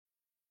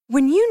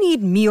When you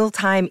need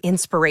mealtime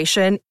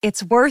inspiration,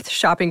 it's worth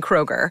shopping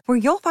Kroger, where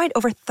you'll find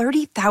over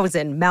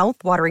 30,000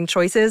 mouth-watering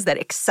choices that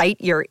excite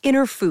your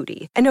inner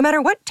foodie. And no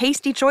matter what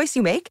tasty choice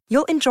you make,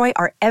 you'll enjoy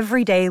our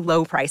everyday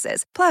low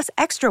prices, plus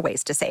extra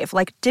ways to save,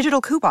 like digital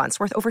coupons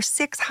worth over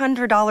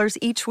 $600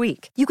 each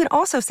week. You can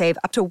also save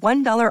up to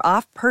 $1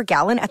 off per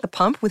gallon at the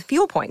pump with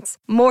fuel points.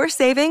 More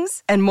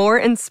savings and more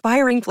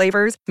inspiring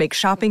flavors make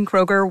shopping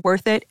Kroger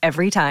worth it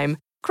every time.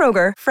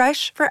 Kroger,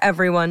 fresh for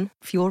everyone.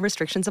 Fuel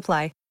restrictions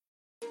apply.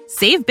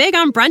 Save big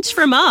on brunch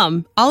for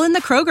mom, all in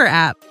the Kroger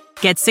app.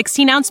 Get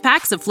 16-ounce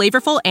packs of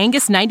flavorful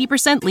Angus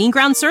 90% lean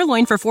ground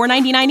sirloin for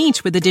 $4.99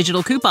 each with a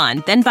digital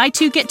coupon. Then buy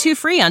 2, get 2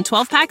 free on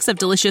 12 packs of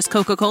delicious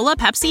Coca-Cola,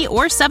 Pepsi,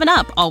 or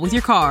 7-Up, all with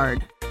your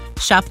card.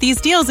 Shop these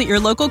deals at your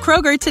local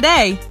Kroger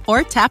today,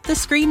 or tap the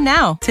screen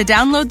now to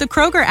download the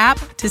Kroger app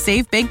to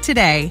save big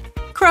today.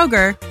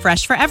 Kroger,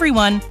 fresh for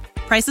everyone.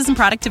 Prices and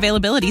product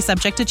availability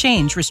subject to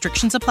change.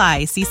 Restrictions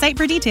apply. See site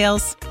for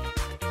details.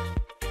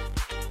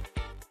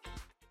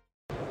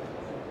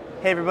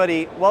 Hey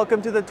everybody, welcome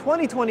to the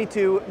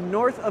 2022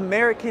 North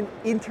American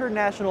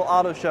International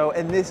Auto Show,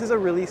 and this is a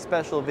really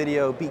special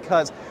video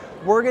because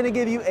we're going to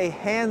give you a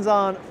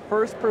hands-on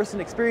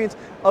first-person experience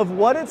of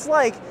what it's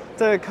like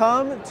to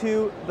come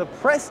to the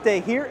press day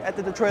here at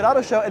the Detroit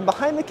Auto Show. And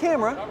behind the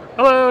camera,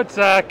 hello, it's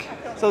Zach.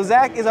 So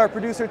Zach is our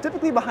producer,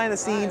 typically behind the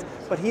scenes,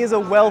 but he is a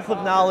wealth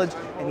of knowledge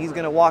and he's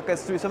going to walk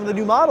us through some of the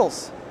new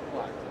models.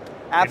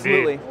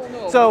 Absolutely.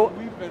 Indeed. So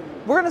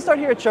we're going to start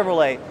here at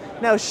Chevrolet.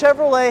 Now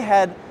Chevrolet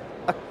had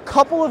a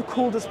couple of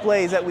cool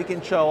displays that we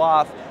can show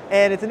off,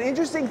 and it's an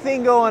interesting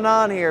thing going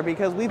on here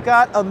because we've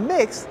got a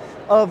mix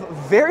of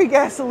very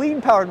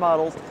gasoline powered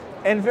models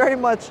and very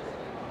much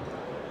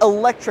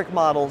electric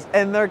models,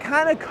 and they're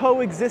kind of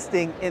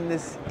coexisting in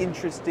this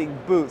interesting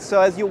booth.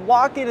 So as you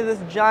walk into this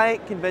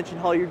giant convention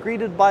hall, you're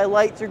greeted by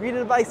lights, you're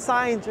greeted by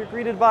signs, you're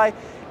greeted by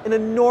an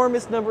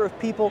enormous number of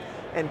people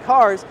and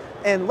cars.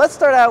 And let's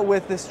start out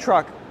with this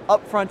truck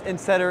up front and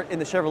center in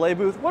the Chevrolet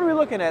booth. What are we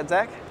looking at,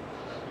 Zach?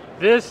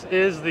 This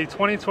is the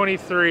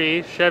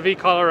 2023 Chevy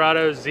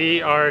Colorado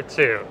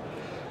ZR2.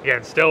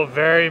 Again, still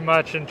very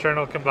much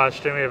internal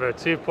combustion. We have a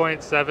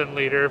 2.7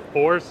 liter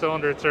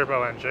 4-cylinder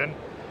turbo engine.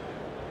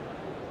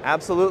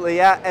 Absolutely,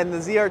 yeah, and the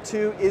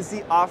ZR2 is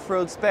the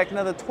off-road spec.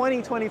 Now the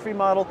 2023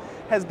 model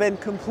has been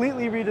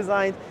completely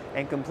redesigned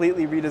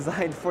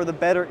for the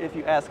better, if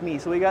you ask me.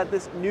 So we got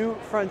this new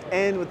front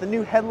end with the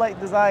new headlight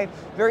design,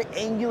 very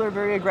angular,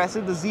 very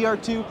aggressive. The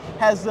ZR2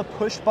 has the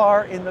push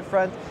bar in the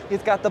front.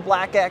 It's got the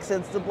black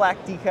accents, the black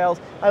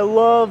decals. I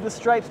love the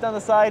stripes down the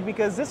side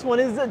because this one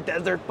is a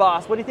Desert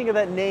Boss. What do you think of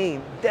that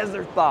name,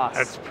 Desert Boss?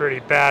 That's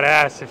pretty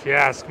badass if you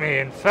ask me.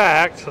 In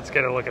fact, let's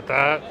get a look at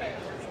that.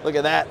 Look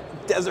at that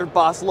Desert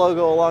Boss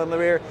logo along the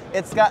rear.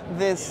 It's got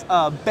this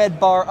bed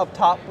bar up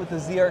top with the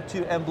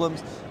ZR2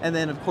 emblems, and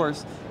then of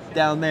course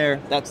down there,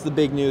 that's the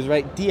big news,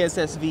 right?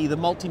 DSSV, the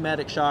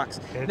Multimatic shocks.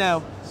 It's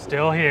now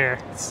still here.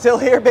 Still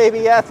here, baby.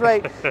 Yeah, that's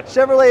right.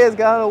 Chevrolet has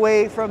gone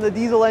away from the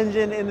diesel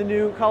engine in the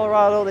new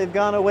Colorado. They've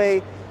gone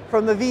away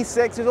from the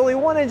V6. There's only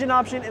one engine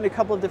option and a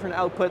couple of different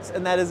outputs,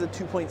 and that is a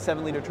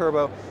 2.7 liter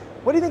turbo.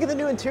 What do you think of the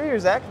new interior,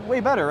 Zach? Way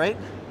better, right?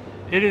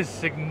 It is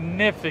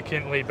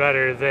significantly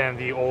better than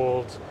the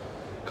old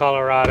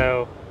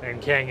Colorado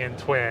and Canyon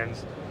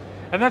twins.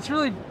 And that's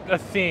really a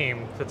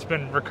theme that's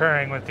been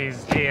recurring with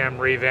these GM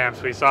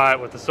revamps. We saw it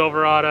with the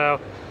Silverado,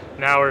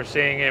 now we're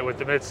seeing it with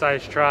the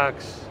midsize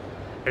trucks.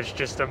 It's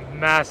just a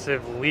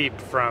massive leap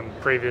from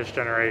previous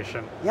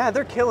generation. Yeah,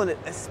 they're killing it,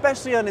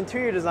 especially on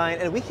interior design,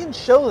 and we can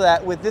show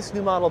that with this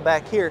new model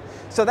back here.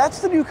 So that's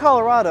the new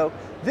Colorado.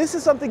 This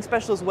is something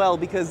special as well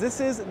because this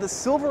is the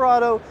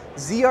Silverado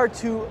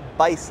ZR2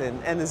 Bison,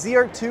 and the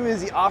ZR2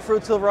 is the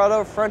off-road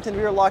Silverado, front and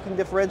rear locking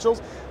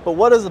differentials. But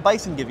what does the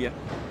Bison give you?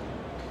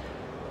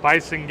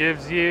 Bison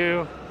gives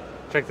you,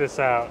 check this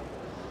out,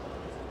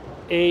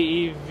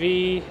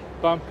 AEV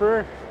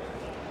bumper.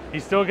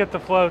 You still get the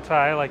flow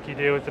tie like you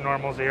do with the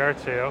normal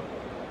ZR2.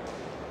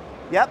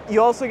 Yep,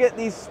 you also get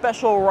these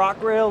special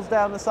rock rails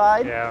down the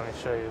side. Yeah, let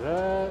me show you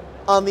that.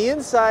 On the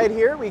inside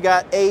here, we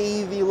got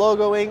AEV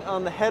logoing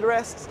on the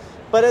headrests.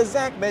 But as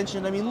Zach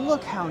mentioned, I mean,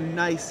 look how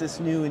nice this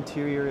new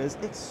interior is.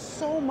 It's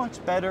so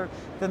much better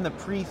than the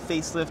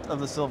pre-facelift of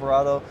the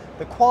Silverado.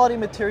 The quality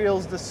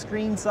materials, the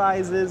screen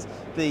sizes,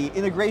 the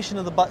integration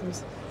of the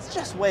buttons, it's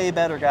just way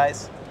better,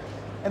 guys.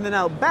 And then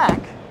out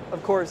back,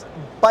 of course,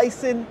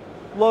 Bison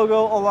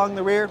logo along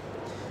the rear.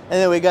 And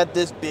then we got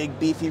this big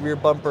beefy rear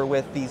bumper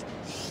with these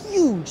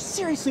huge,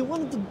 seriously,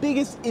 one of the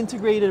biggest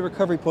integrated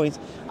recovery points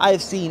I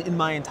have seen in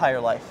my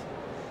entire life.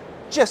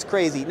 Just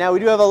crazy. Now we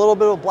do have a little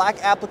bit of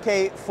black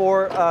applique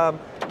for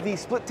the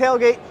split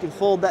tailgate. You can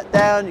fold that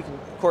down. You can,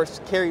 of course,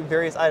 carry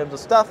various items of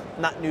stuff.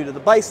 Not new to the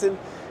Bison.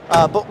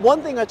 But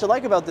one thing that you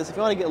like about this, if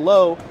you want to get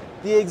low,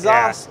 the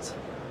exhaust,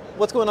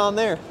 what's going on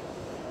there?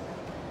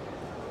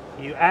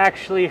 You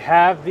actually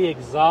have the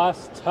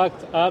exhaust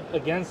tucked up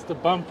against the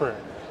bumper.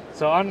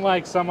 So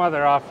unlike some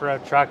other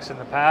off-road trucks in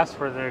the past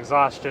where the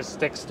exhaust just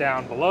sticks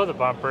down below the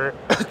bumper.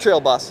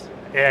 Trail Boss.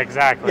 Yeah,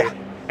 exactly. Yeah.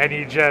 And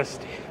you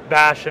just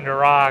bash into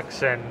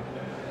rocks and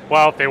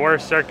Well, if they were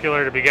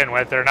circular to begin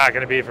with, they're not going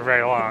to be for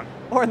very long.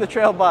 Or in the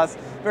Trail Boss,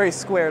 very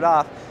squared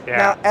off. Yeah.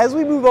 Now, as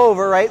we move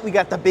over, right, we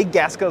got the big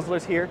gas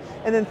guzzlers here,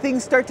 and then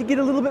things start to get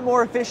a little bit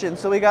more efficient.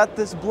 So we got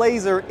this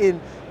Blazer in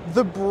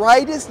the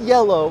brightest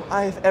yellow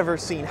I've ever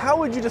seen. How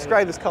would you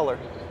describe this color?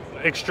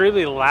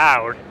 Extremely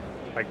loud.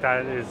 Like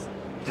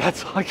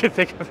that's all I can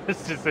think of.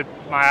 It's just that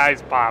my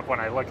eyes pop when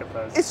I look at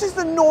this. It's just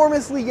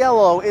enormously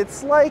yellow.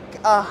 It's like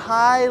a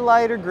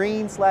highlighter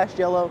green /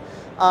 yellow.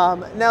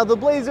 Now the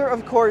Blazer,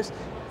 of course,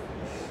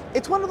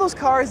 it's one of those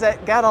cars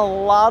that got a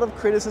lot of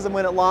criticism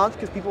when it launched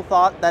because people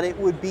thought that it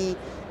would be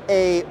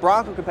a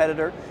Bronco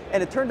competitor,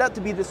 and it turned out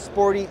to be this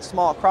sporty,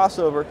 small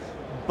crossover,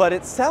 but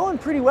it's selling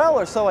pretty well,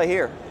 or so I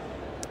hear.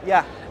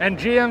 Yeah. And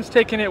GM's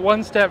taking it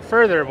one step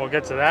further, and we'll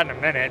get to that in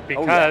a minute,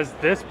 because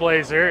this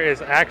Blazer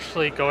is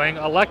actually going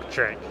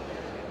electric.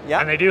 Yeah.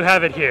 And they do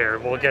have it here.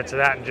 We'll get to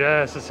that in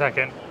just a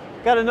second.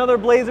 Got another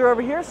Blazer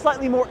over here,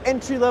 slightly more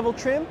entry-level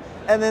trim,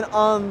 and then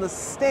on the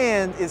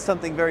stand is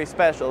something very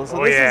special.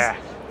 So this is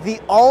the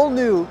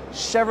all-new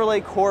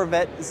Chevrolet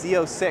Corvette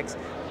Z06,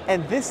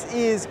 and this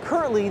is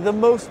currently the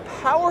most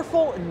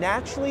powerful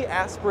naturally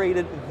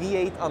aspirated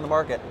V8 on the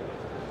market.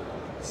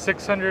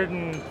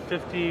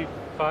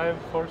 655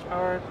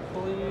 horsepower, I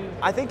believe.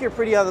 I think you're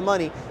pretty on the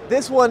money.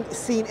 This one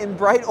seen in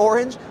bright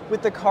orange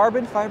with the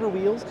carbon fiber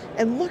wheels,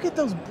 and look at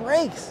those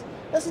brakes.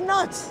 That's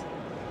nuts.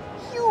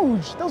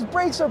 Huge. Those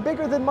brakes are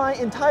bigger than my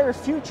entire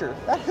future.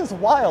 That is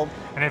wild.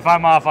 And if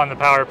I'm off on the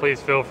power, please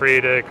feel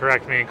free to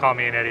correct me and call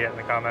me an idiot in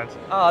the comments.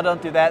 Oh,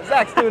 don't do that.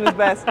 Zach's doing his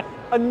best.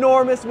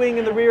 Enormous wing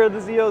in the rear of the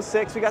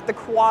Z06. We got the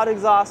quad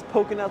exhaust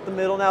poking out the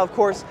middle. Now, of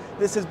course,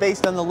 this is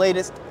based on the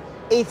latest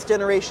 8th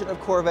generation of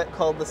Corvette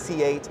called the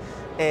C8,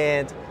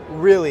 and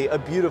really a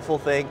beautiful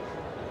thing.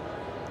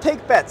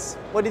 Take bets.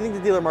 What do you think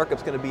the dealer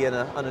markup's going to be on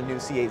a new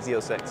C8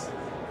 Z06?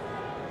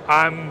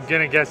 I'm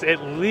going to guess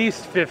at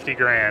least 50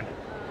 grand.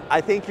 I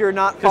think you're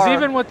not far. Because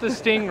even with the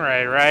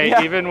Stingray, right?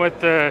 Yeah. Even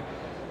with the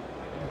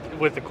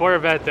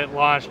Corvette that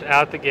launched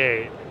out the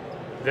gate,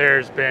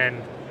 there's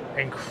been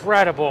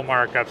incredible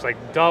markups, like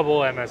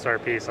double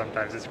MSRP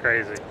sometimes. It's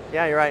crazy.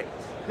 Yeah, you're right.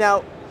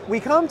 Now, we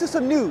come to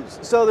some news.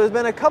 So there's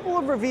been a couple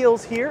of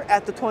reveals here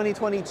at the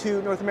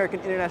 2022 North American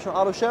International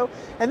Auto Show,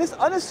 and this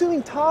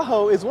unassuming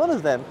Tahoe is one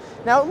of them.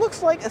 Now, it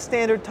looks like a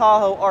standard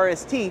Tahoe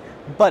RST,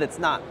 but it's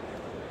not.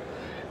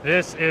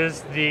 This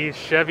is the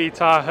Chevy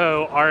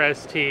Tahoe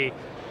RST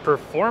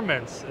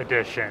Performance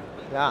Edition.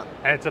 Yeah.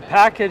 And it's a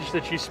package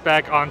that you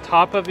spec on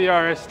top of the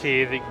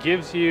RST that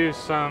gives you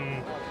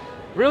some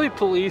really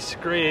police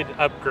grade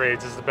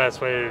upgrades is the best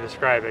way to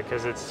describe it,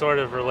 because it's sort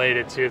of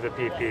related to the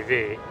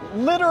PPV.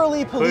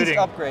 Literally police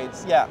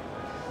upgrades, yeah.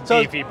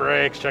 So beefy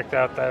brakes, checked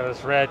out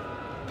those red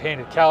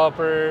painted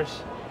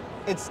calipers.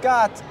 It's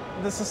got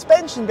the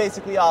suspension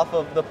basically off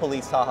of the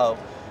police Tahoe.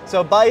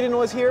 So Biden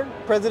was here,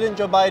 President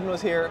Joe Biden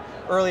was here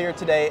earlier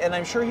today, and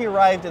I'm sure he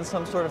arrived in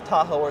some sort of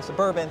Tahoe or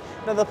Suburban.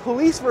 Now the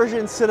police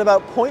version sit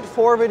about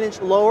 0.4 of an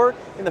inch lower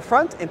in the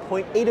front and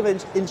 0.8 of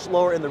an inch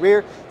lower in the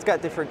rear. It's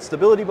got different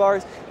stability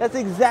bars. That's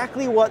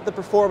exactly what the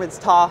performance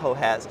Tahoe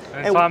has.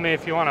 And Tommy,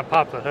 if you want to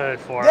pop the hood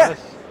for us.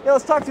 Yeah,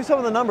 let's talk through some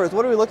of the numbers.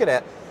 What are we looking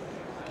at?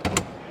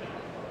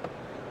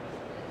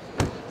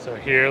 So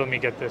here, let me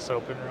get this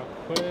open real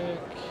quick.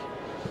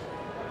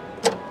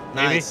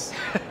 Nice.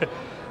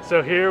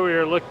 So here we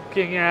are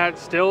looking at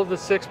still the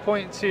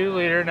 6.2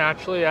 liter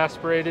naturally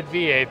aspirated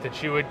V8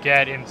 that you would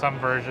get in some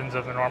versions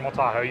of the normal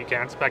Tahoe. You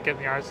can't spec it in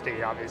the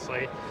RST,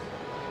 obviously.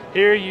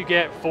 Here you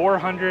get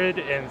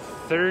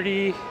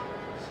 430.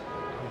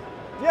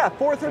 Yeah,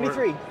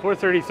 433.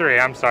 433,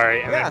 I'm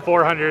sorry. And then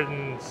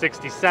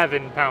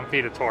 467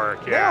 pound-feet of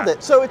torque. Nailed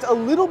it. So it's a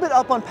little bit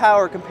up on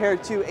power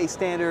compared to a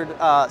standard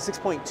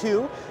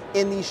 6.2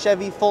 in the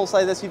Chevy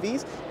full-size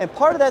SUVs. And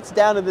part of that's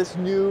down to this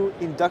new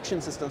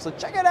induction system. So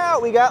check it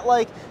out. We got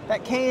like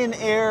that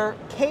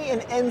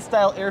K&N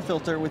style air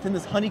filter within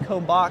this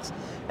honeycomb box.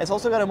 It's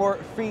also got a more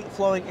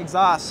free-flowing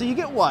exhaust. So you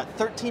get what,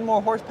 13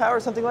 more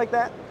horsepower, something like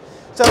that?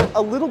 So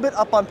a little bit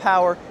up on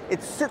power.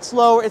 It sits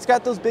lower. It's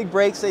got those big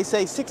brakes. They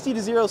say 60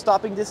 to 0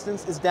 stopping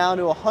distance is down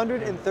to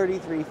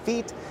 133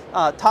 feet.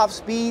 Top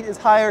speed is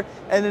higher.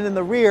 And then in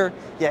the rear,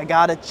 you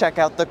gotta check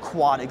out the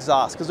quad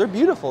exhaust because they're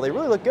beautiful. They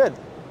really look good.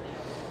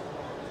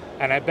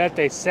 And I bet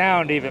they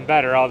sound even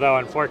better, although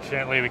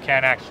unfortunately we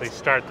can't actually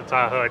start the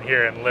Tahoe in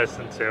here and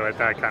listen to it.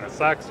 That kind of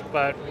sucks,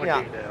 but what do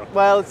you do?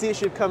 Well, it's the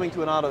issue of coming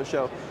to an auto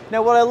show.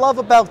 Now, what I love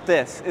about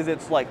this is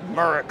it's like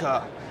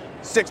America.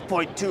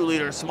 6.2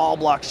 liter small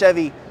block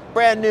Chevy,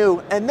 brand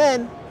new. And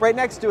then right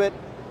next to it,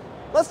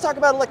 let's talk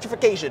about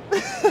electrification.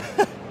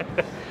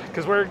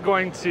 Because we're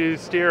going to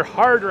steer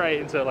hard right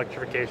into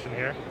electrification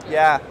here.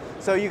 Yeah,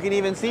 so you can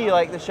even see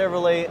like the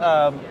Chevrolet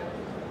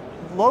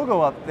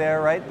logo up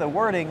there, right? The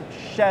wording,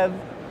 Chev,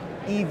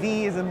 EV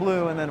is in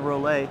blue, and then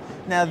Rollet.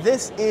 Now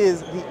this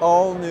is the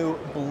all-new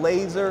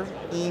Blazer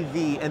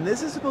EV, and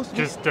this is supposed to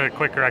be... Just a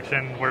quick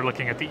correction, we're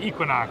looking at the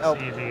Equinox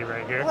EV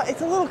right here. Well,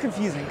 it's a little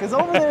confusing, because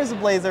over there is a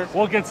Blazer.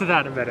 We'll get to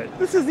that in a minute.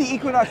 This is the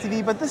Equinox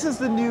EV, but this is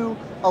the new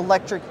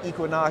electric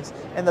Equinox,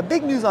 and the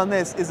big news on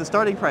this is the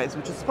starting price,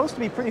 which is supposed to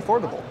be pretty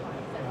affordable.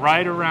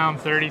 right around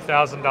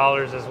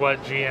 $30,000 is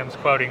what GM's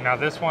quoting. Now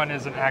this one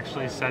isn't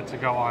actually set to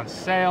go on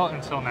sale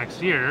until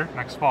next year,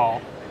 next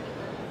fall,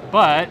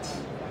 but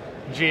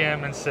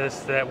GM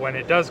insists that when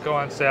it does go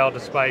on sale,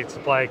 despite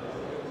supply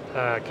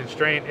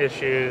constraint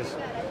issues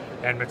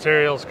and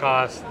materials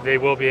costs, they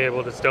will be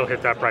able to still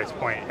hit that price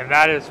point. And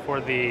that is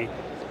for the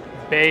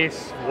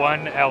base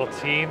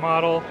 1LT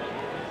model.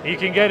 You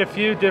can get a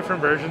few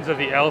different versions of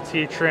the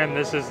LT trim.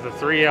 This is the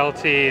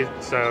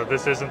 3LT, so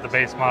this isn't the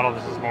base model.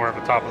 This is more of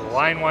a top of the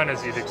line one,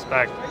 as you'd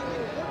expect.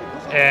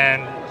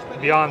 And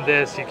beyond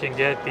this, you can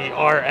get the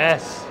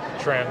RS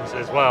trims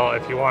as well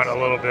if you want a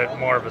little bit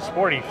more of a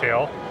sporty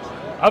feel.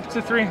 Up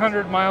to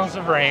 300 miles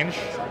of range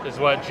is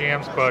what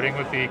GM's quoting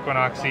with the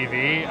Equinox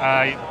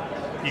EV.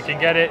 You can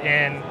get it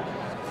in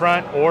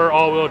front or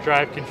all-wheel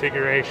drive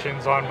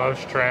configurations on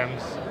most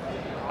trims.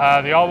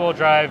 The all-wheel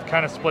drive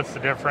kind of splits the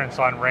difference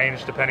on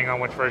range depending on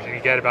which version you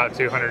get, about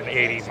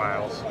 280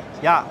 miles.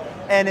 Yeah,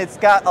 and it's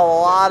got a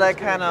lot of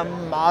kind of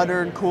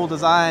modern cool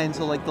design.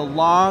 So like the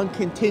long,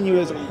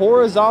 continuous,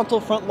 horizontal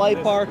front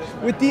light bar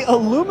with the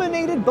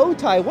illuminated bow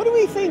tie. What do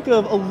we think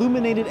of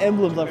illuminated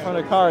emblems on front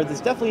of cars? It's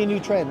definitely a new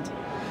trend.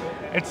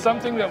 It's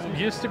something that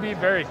used to be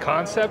very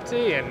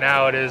concept-y, and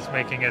now it is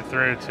making it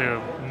through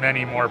to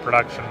many more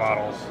production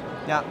models.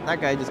 Yeah, that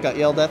guy just got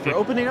yelled at for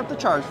opening up the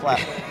charge flap.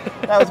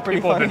 That was pretty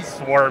People funny. have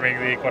been swarming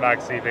the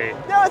Equinox EV.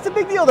 No, it's a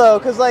big deal though,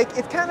 because like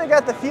it's kind of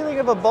got the feeling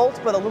of a Bolt,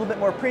 but a little bit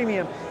more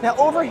premium. Now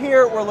over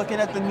here, we're looking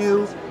at the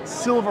new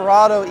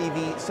Silverado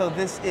EV, so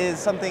this is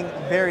something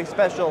very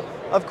special.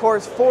 Of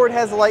course, Ford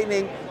has the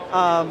Lightning,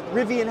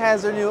 Rivian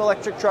has their new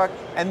electric truck,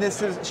 and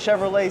this is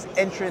Chevrolet's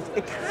entrance.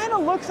 It kind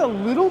of looks a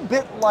little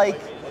bit like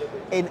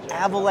an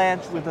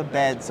Avalanche with a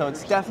bed. So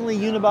it's definitely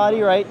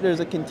unibody, right? There's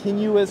a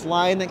continuous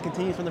line that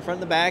continues from the front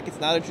and the back.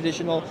 It's not a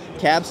traditional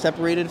cab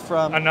separated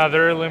from...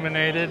 Another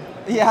illuminated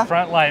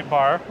front light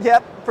bar.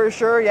 Yep, for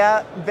sure,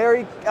 yeah.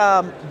 Very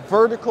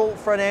vertical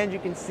front end. You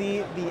can see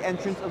the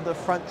entrance of the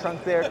front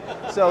trunk there.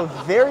 So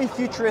very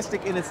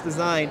futuristic in its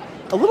design.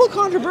 A little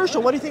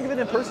controversial. What do you think of it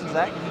in person,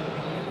 Zach?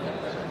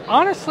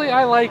 Honestly,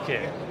 I like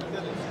it.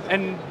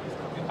 And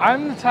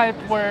I'm the type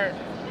where,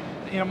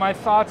 you know, my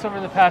thoughts over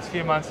the past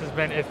few months has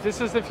been, if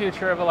this is the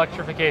future of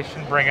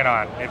electrification, bring it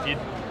on. If you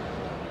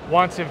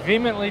want to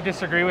vehemently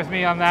disagree with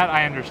me on that,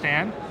 I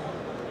understand.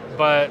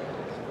 But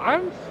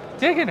I'm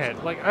digging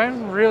it. Like,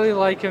 I'm really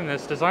liking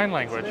this design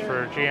language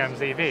for GM's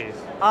EVs.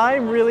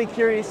 I'm really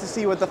curious to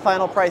see what the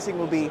final pricing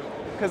will be,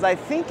 because I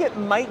think it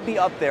might be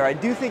up there. I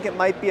do think it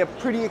might be a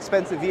pretty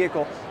expensive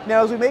vehicle.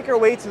 Now, as we make our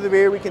way to the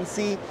rear, we can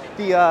see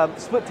the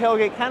split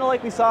tailgate, kind of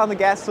like we saw on the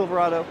gas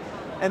Silverado.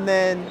 And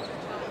then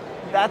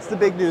that's the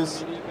big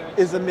news,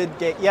 is the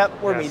mid-gate.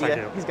 Yep, we're Yes,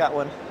 media. He's got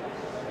one.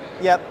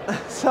 Yep,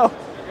 so,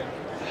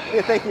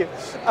 yeah, thank you.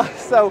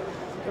 So,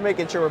 we're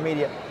making sure we're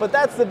media. But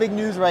that's the big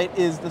news, right,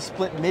 is the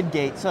split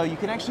mid-gate. So you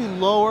can actually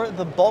lower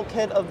the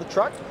bulkhead of the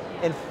truck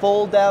and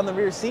fold down the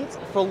rear seats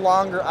for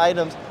longer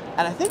items.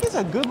 And I think it's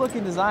a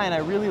good-looking design. I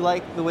really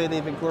like the way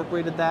they've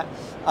incorporated that.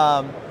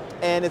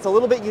 And it's a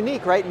little bit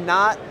unique, right?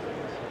 Not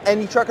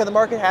any truck on the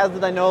market has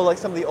it. I know like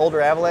some of the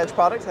older Avalanche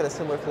products had a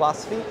similar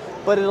philosophy,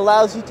 but it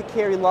allows you to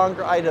carry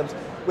longer items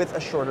with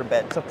a shorter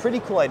bed. It's a pretty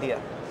cool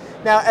idea.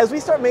 Now, as we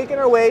start making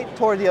our way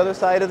toward the other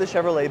side of the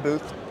Chevrolet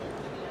booth,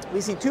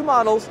 we see two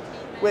models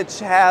which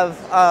have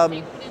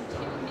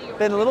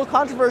been a little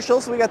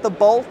controversial. So we got the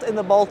Bolt and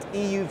the Bolt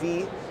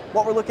EUV.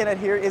 What we're looking at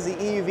here is the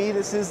EUV.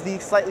 This is the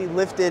slightly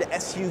lifted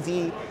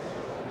SUV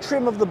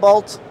trim of the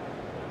Bolt.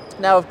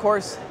 Now, of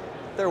course,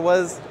 there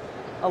was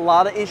a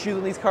lot of issues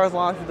when these cars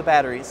launched with the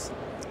batteries.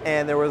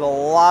 And there was a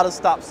lot of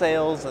stop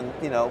sales and,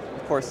 you know,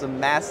 of course, the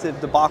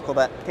massive debacle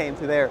that came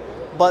through there.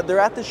 But they're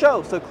at the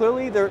show, so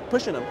clearly they're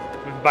pushing them.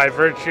 By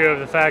virtue of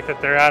the fact that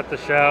they're at the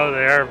show,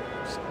 they're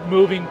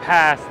moving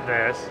past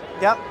this.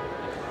 Yep.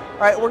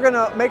 All right, we're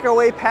gonna make our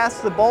way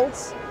past the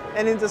Bolts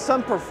and into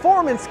some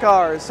performance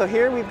cars. So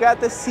here we've got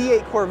the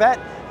C8 Corvette.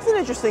 It's an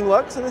interesting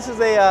look. So this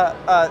is a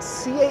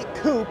C8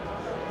 coupe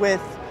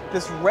with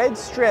this red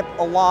strip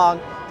along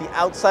the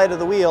outside of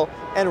the wheel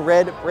and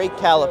red brake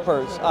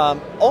calipers.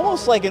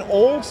 Almost like an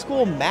old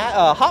school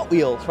Hot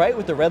Wheels, right?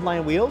 With the red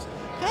line wheels.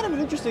 Kind of an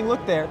interesting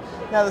look there.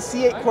 Now the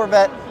C8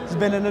 Corvette has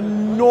been an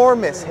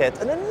enormous hit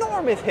for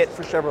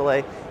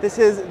Chevrolet. This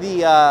is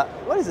the,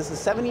 what is this, the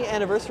 70th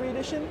anniversary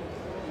edition?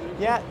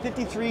 Yeah,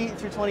 53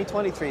 through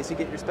 2023, so you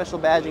get your special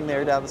badging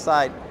there down the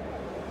side.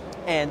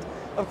 And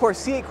of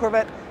course, C8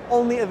 Corvette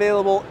only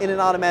available in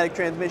an automatic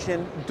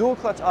transmission, dual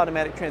clutch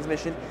automatic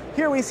transmission.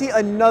 Here we see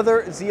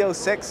another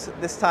Z06.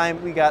 This time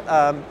we got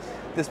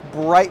this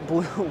bright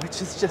blue,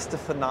 which is just a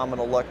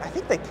phenomenal look. I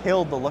think they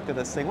killed the look of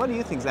this thing. What do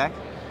you think, Zach?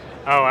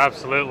 Oh,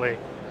 absolutely.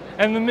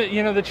 And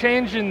the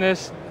change in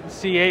this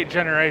C8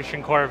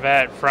 generation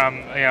Corvette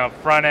from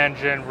front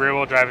engine, rear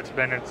wheel drive, it's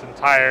been its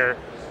entire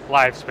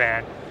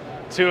lifespan,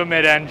 to a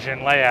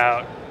mid-engine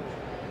layout.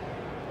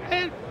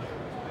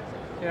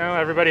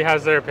 Everybody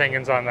has their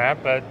opinions on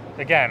that, but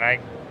again,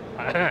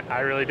 I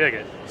really dig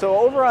it. So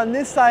over on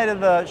this side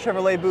of the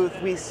Chevrolet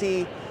booth, we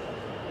see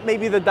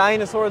maybe the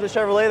dinosaur of the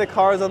Chevrolet. The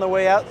car is on the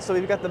way out. So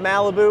we've got the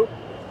Malibu,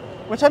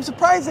 which I'm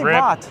surprised they Rip.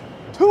 brought.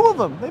 2 of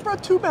them. They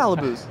brought 2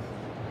 Malibus.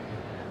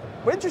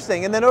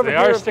 Interesting. And then over They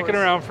here, are of sticking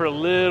course, around for a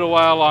little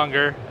while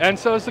longer, and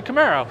so is the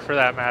Camaro, for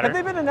that matter. Have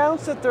they been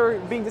announced that they're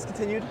being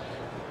discontinued?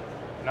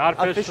 Not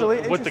officially. Officially?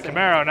 With the Interesting.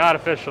 Camaro, not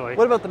officially.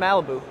 What about the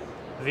Malibu?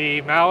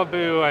 The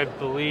Malibu, I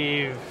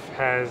believe,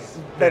 has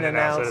been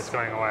announced that it's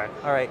going away.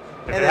 All right.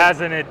 If it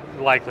hasn't, it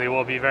likely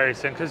will be very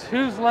soon. Because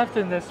who's left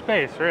in this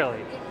space,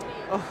 really,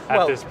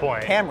 at this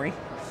point? Camry.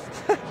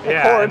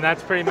 Yeah, Ford. and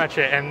that's pretty much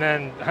it. And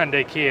then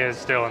Hyundai Kia is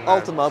still in the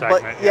Altima,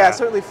 segment. but yeah,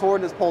 certainly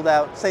Ford has pulled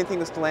out. Same thing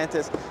with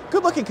Stellantis.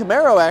 Good looking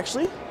Camaro,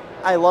 actually.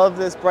 I love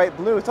this bright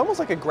blue. It's almost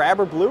like a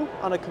grabber blue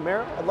on a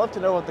Camaro. I'd love to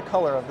know what the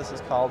color of this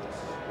is called.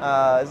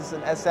 Is this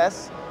an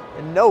SS?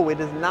 And no, it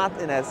is not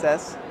an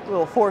SS. A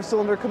little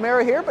 4-cylinder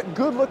Camaro here, but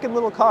good looking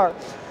little car.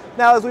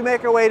 Now, as we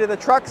make our way to the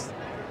trucks,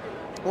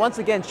 once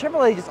again,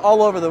 Chevrolet just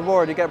all over the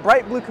board. You got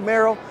bright blue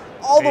Camaro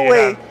all the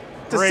way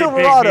to great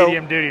Silverado. big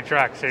medium duty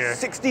trucks here.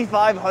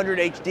 6500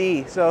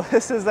 HD. So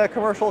this is a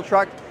commercial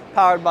truck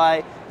powered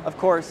by, of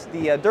course,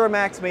 the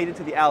Duramax made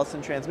into the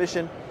Allison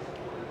transmission.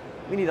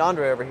 We need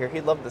Andre over here.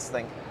 He'd love this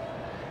thing.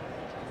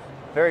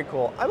 Very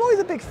cool. I'm always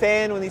a big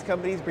fan when these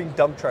companies bring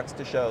dump trucks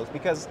to shows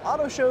because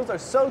auto shows are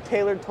so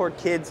tailored toward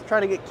kids,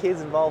 trying to get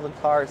kids involved in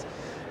cars.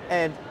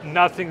 And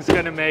nothing's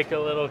going to make a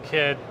little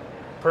kid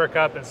perk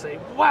up and say,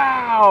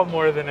 wow,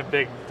 more than a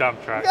big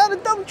dump truck. We got a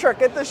dump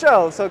truck at the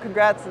show, so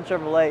congrats to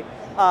Chevrolet.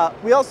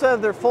 We also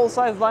have their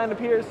full-size lineup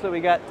here, so we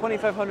got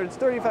 2500s,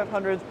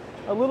 3500s,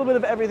 a little bit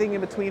of everything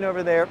in between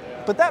over there.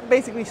 But that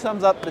basically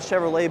sums up the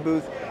Chevrolet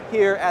booth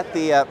here at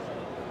the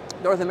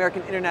North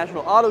American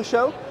International Auto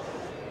Show.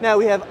 Now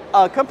we have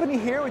a company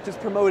here which is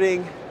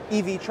promoting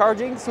EV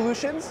charging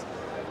solutions,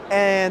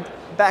 and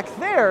back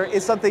there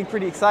is something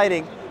pretty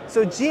exciting.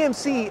 So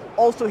GMC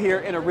also here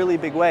in a really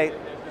big way.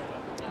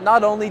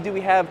 Not only do we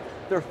have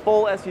their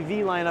full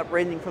SUV lineup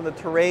ranging from the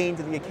Terrain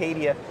to the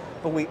Acadia,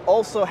 but we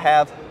also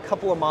have a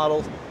couple of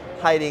models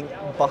hiding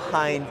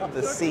behind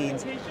the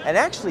scenes. And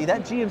actually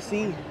that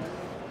GMC,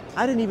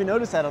 I didn't even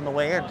notice that on the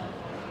way in.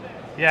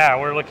 Yeah,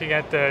 we're looking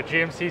at the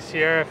GMC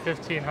Sierra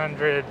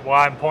 1500. Well,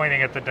 I'm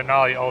pointing at the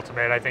Denali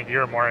Ultimate. I think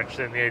you're more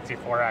interested in the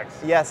AT4X.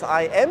 Yes,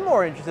 I am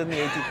more interested in the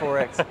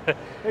AT4X.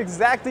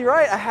 Exactly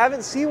right. I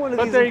haven't seen one of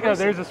these. But there in you go.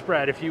 person. There's a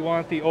spread. If you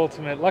want the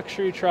ultimate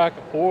luxury truck,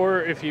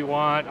 or if you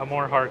want a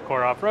more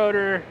hardcore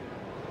off-roader,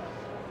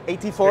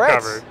 AT4X.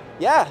 covered.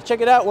 Yeah,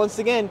 check it out. Once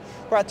again,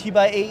 brought to you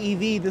by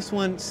AEV. This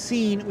one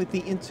seen with the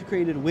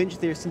integrated winch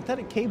there.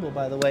 Synthetic cable,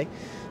 by the way.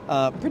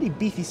 Pretty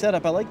beefy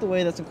setup. I like the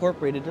way that's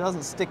incorporated. It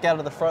doesn't stick out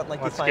of the front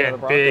like let's you find on a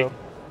get Bronco.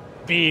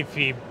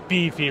 big,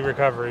 beefy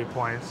recovery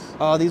points.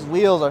 Oh, these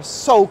wheels are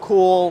so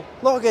cool.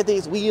 Look at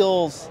these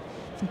wheels.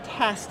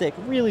 Fantastic.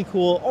 Really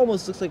cool.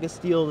 Almost looks like a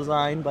steel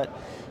design, but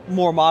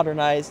more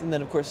modernized. And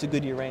then, of course, the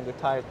Goodyear Wrangler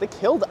tires. They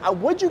killed.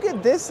 Would you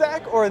get this,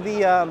 Zach, or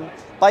the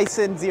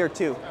Bison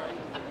ZR2?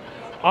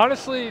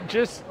 Honestly,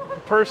 just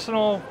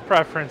personal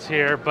preference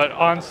here, but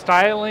on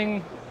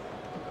styling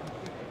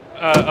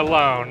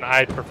alone,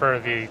 I'd prefer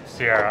the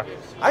Sierra.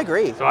 I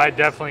agree. So I'd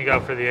definitely go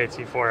for the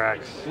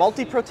AT4X.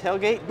 Multi-Pro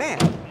tailgate, man,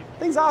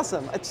 thing's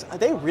awesome.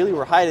 They really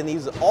were hiding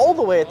these all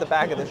the way at the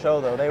back of the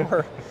show, though. They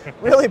were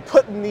really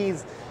putting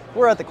these.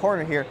 We're at the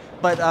corner here,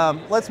 but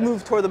let's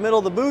move toward the middle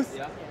of the booth.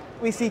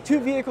 We see 2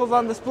 vehicles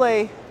on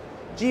display,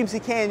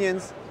 GMC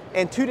Canyons,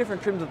 and 2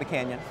 different trims of the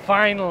Canyon.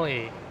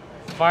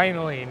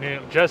 Finally, new,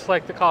 just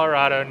like the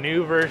Colorado,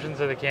 new versions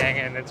of the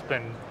Canyon. It's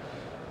been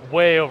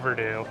way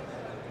overdue.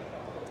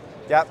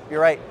 Yep, you're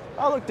right.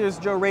 Oh, look, there's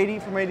Joe Rady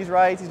from Rady's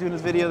Rides. He's doing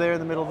his video there in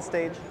the middle of the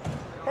stage.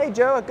 Hey,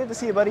 Joe, good to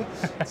see you, buddy.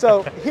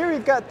 So here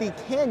we've got the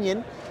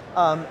Canyon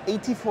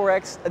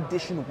AT4X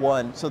Edition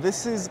 1. So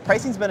this is,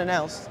 pricing's been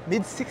announced,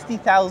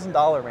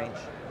 mid-$60,000 range.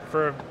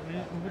 For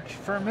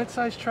a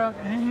mid-sized truck?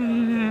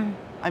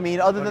 I mean,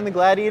 other than the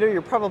Gladiator,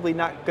 you're probably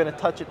not going to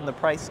touch it in the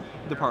price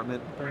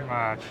department. Pretty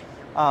much.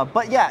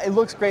 But yeah, it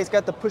looks great. It's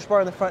got the push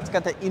bar in the front. It's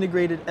got the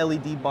integrated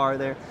LED bar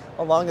there.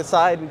 Along the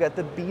side, we got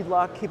the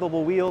beadlock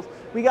capable wheels.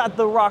 We got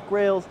the rock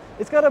rails.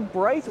 It's got a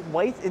bright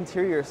white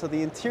interior, so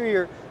the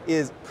interior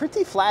is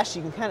pretty flashy.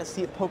 You can kind of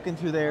see it poking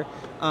through there.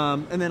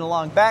 And then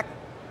along back,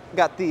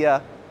 got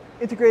the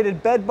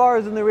integrated bed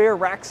bars in the rear,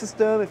 rack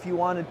system if you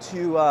wanted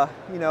to,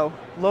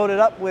 load it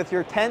up with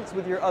your tents,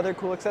 with your other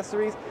cool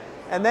accessories.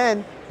 And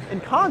then, in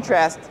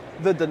contrast,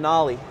 the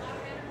Denali.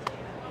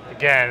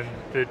 Again,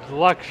 the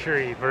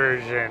luxury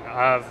version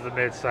of the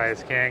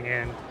midsize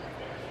Canyon.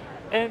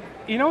 And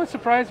you know what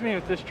surprised me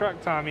with this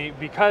truck, Tommy?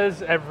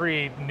 Because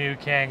every new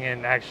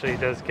Canyon actually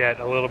does get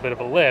a little bit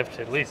of a lift,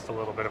 at least a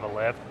little bit of a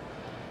lift.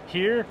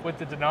 Here, with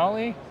the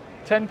Denali,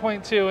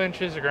 10.2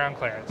 inches of ground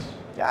clearance.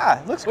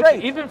 Yeah, it looks Which,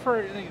 great. even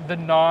for the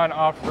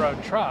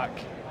non-off-road truck,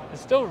 is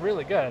still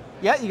really good.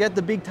 Yeah, you got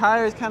the big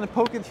tires kind of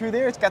poking through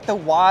there. It's got the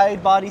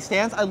wide body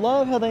stance. I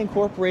love how they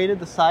incorporated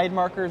the side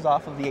markers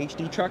off of the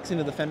HD trucks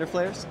into the fender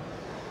flares.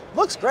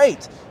 Looks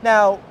great.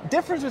 Now,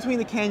 difference between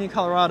the Canyon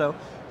Colorado,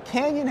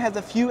 Canyon has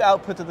a few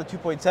outputs of the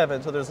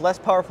 2.7, so there's less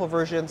powerful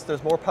versions,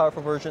 there's more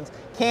powerful versions.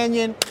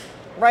 Canyon,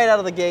 right out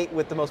of the gate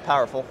with the most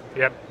powerful.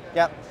 Yep.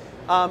 Yep.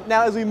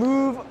 Now, as we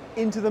move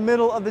into the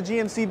middle of the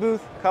GMC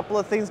booth. A couple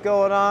of things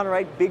going on,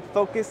 right? Big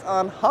focus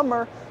on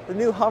Hummer, the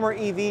new Hummer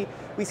EV.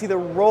 We see the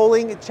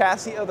rolling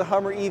chassis of the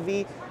Hummer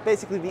EV,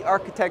 basically the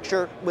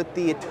architecture with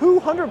the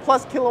 200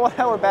 plus kilowatt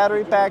hour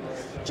battery pack,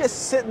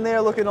 just sitting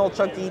there looking all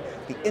chunky,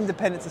 the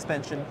independent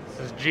suspension.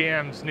 This is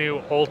GM's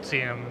new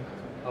Ultium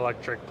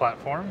electric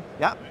platform.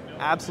 Yeah,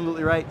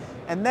 absolutely right.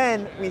 And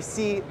then we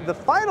see the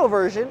final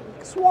version,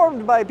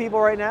 swarmed by people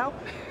right now.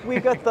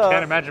 We've got the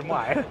Can't imagine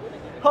why.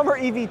 Hummer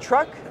EV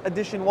Truck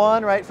Edition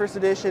 1, right? First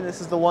edition.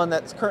 This is the one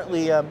that's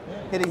currently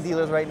hitting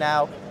dealers right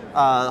now.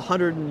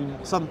 $100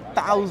 and some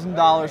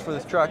 $1,000 for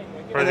this truck.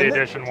 For the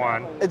Edition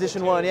 1.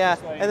 Edition 1, yeah.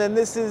 And then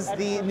this is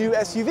the new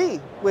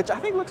SUV, which I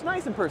think looks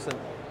nice in person.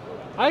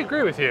 I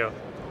agree with you.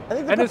 I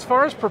think And as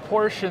far as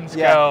proportions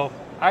go,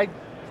 I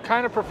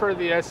kind of prefer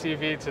the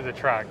SUV to the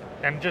truck.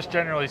 And just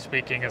generally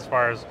speaking, as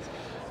far as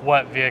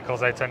what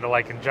vehicles I tend to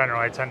like in general,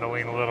 I tend to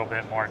lean a little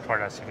bit more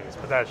toward SUVs,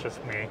 but that's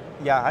just me.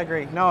 Yeah, I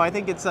agree. No, I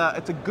think it's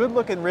a good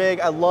looking rig.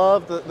 I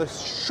love the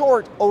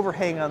short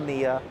overhang on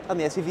the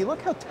SUV.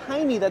 Look how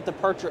tiny that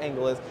departure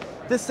angle is.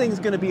 This thing's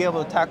going to be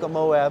able to tackle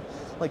Moab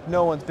like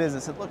no one's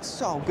business. It looks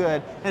so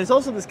good. And it's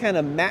also this kind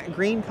of matte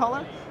green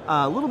color,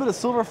 a little bit of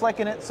silver fleck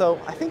in it, so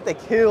I think they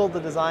killed the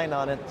design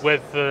on it.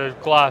 With the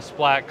gloss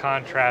black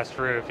contrast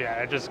roof,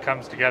 yeah, it just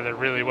comes together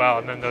really well.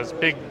 And then those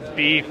big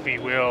beefy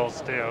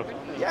wheels too.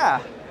 Yeah.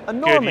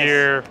 Enormous.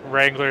 Goodyear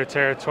Wrangler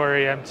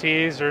Territory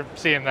MTs, we're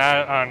seeing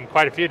that on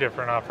quite a few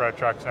different off-road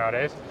trucks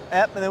nowadays.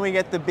 Yep, and then we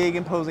get the big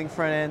imposing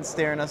front end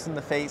staring us in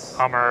the face.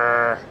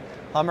 Hummer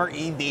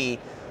EV.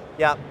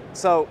 Yeah,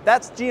 so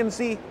that's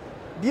GMC.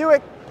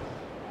 Buick.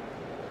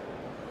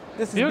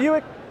 This is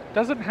Buick.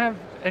 Doesn't have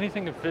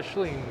anything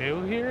officially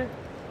new here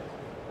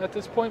at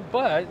this point,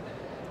 but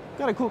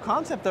got a cool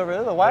concept over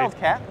there, the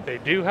Wildcat. They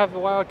do have the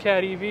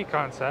Wildcat EV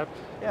concept.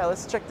 Yeah,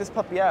 let's check this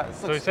puppy out.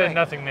 So we said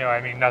nothing new.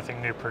 I mean,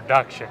 nothing new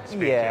production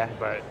speaking,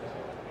 but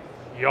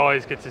you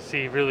always get to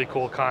see really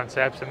cool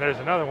concepts. And there's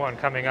another one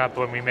coming up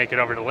when we make it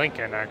over to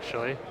Lincoln,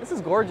 actually. This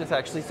is gorgeous,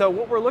 actually. So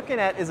what we're looking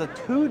at is a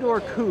two-door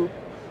coupe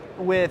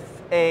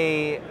with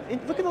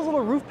look at those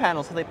little roof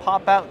panels, so they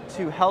pop out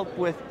to help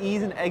with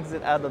ease and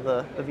exit out of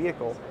the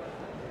vehicle.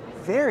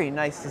 Very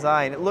nice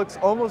design. It looks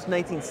almost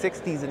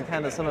 1960s in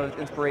kind of some of its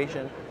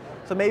inspiration.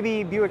 So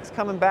maybe Buick's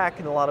coming back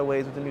in a lot of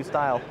ways with a new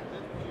style.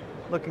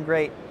 Looking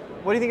great.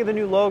 What do you think of the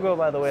new logo,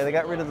 by the way? They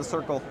got rid of the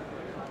circle.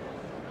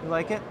 You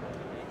like it?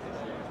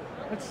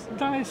 It's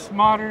nice,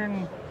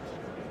 modern,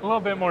 a little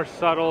bit more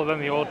subtle than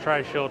the old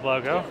Tri-Shield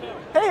logo.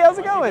 Hey, how's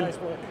it going? Nice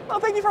work. Oh,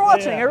 thank you for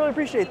watching. I really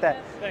appreciate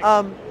that. They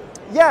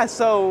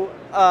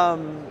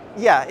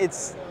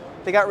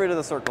got rid of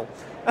the circle.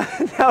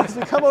 Now, as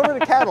we come over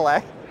to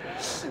Cadillac,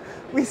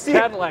 we see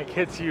Cadillac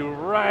hits you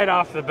right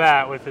off the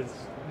bat with its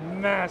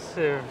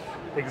massive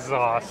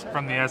exhaust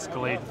from the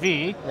Escalade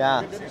V.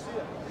 Yeah.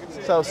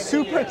 So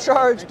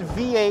supercharged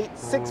V8,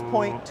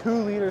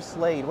 6.2 liter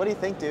Slade. What do you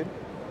think, dude?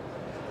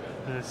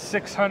 The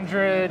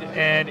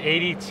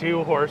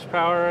 682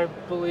 horsepower, I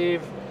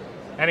believe.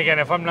 And again,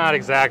 if I'm not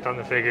exact on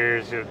the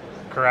figures, you'd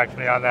correct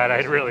me on that.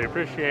 I'd really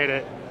appreciate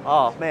it.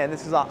 Oh man,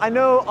 this is awesome. I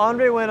know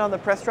Andre went on the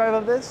press drive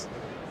of this,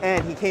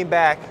 and he came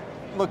back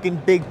looking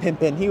big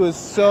pimpin'. He was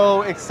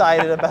so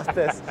excited about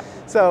this.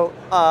 So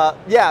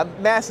yeah,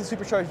 massive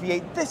supercharged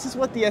V8. This is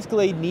what the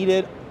Escalade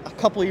needed a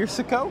couple years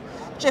ago,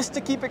 just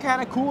to keep it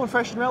kind of cool and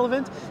fresh and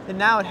relevant. And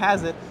now it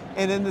has it.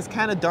 And in this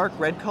kind of dark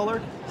red color,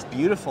 it's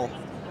beautiful.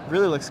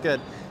 Really looks good.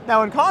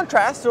 Now in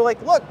contrast, they're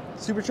like, look,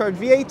 supercharged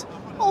V8,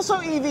 also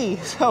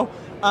EV. So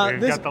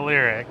We've this got the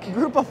Lyriq.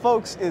 Group of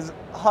folks is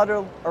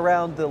huddled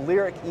around the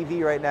Lyriq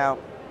EV right now.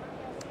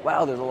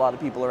 Wow, there's a lot of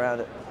people around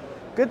it.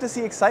 Good to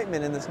see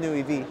excitement in this new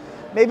EV.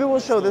 Maybe we'll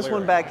show this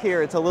one back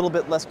here. It's a little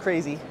bit less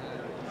crazy.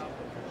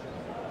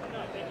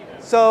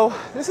 So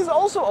this is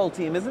also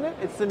Ultium, isn't it?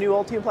 It's the new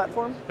Ultium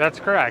platform? That's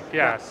correct,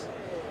 yes.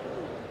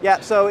 Yeah,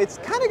 so it's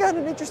kind of got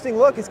an interesting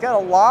look. It's got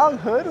a long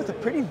hood with a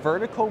pretty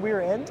vertical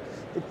rear end.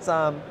 It's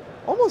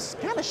almost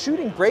kind of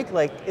shooting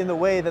brake-like in the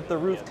way that the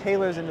roof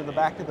tailors into the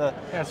back of the...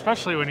 Yeah,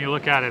 especially when you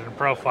look at it in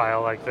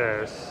profile like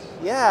this.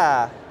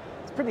 Yeah,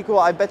 it's pretty cool.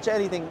 I bet you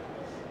anything.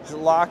 Is it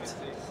locked?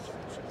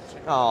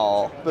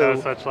 Oh, boo.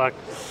 No such luck.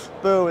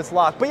 Boo, it's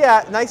locked. But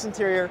yeah, nice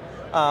interior.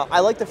 I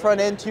like the front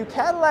end too.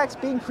 Cadillac's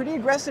being pretty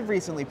aggressive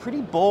recently,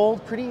 pretty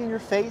bold, pretty in your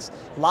face.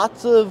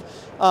 Lots of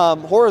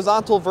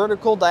horizontal,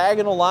 vertical,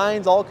 diagonal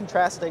lines, all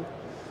contrasting.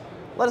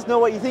 Let us know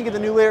what you think of the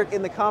new Lyriq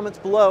in the comments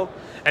below.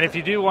 And if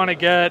you do want to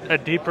get a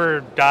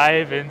deeper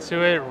dive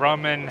into it,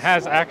 Roman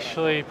has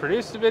actually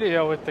produced a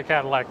video with the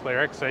Cadillac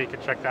Lyriq, so you can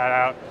check that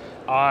out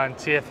on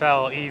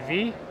TFL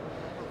EV.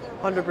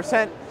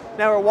 100%.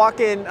 Now we're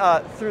walking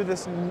through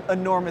this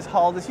enormous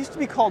hall. This used to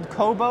be called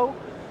Cobo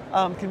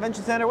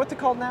Convention Center. What's it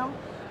called now?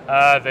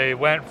 They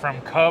went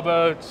from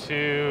Cobo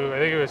to, I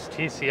think it was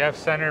TCF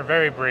Center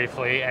very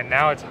briefly, and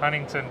now it's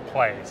Huntington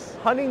Place.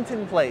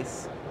 Huntington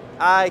Place.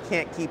 I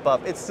can't keep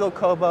up. It's still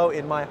Cobo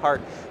in my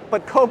heart.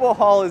 But Cobo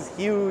Hall is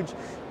huge.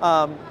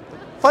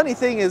 Funny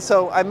thing is,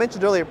 so I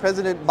mentioned earlier,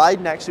 President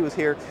Biden actually was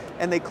here,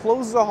 and they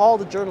closed the hall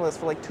to journalists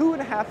for like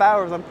 2.5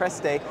 hours on press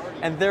day,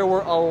 and there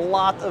were a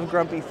lot of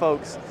grumpy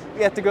folks.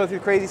 We had to go through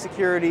crazy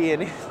security,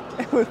 and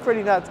it was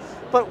pretty nuts.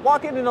 But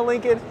walking into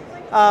Lincoln,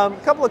 a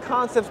couple of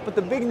concepts, but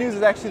the big news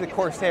is actually the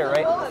Corsair,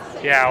 right?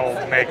 Yeah,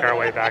 we'll make our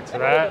way back to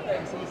that.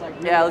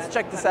 Yeah, let's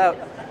check this out.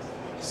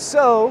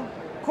 So,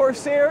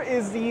 Corsair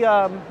is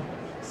the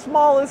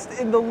smallest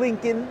in the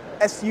Lincoln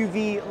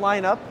SUV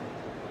lineup,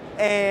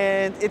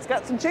 and it's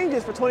got some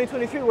changes for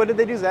 2023. What did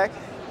they do, Zach?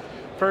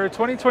 For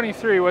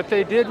 2023, what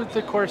they did with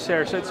the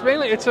Corsair, so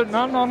it's a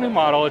non-new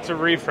model, it's a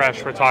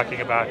refresh we're talking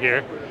about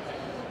here.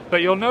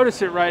 But you'll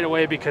notice it right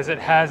away because it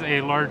has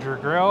a larger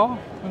grille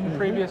than the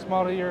previous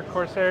model year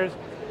Corsairs.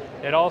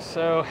 It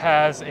also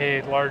has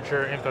a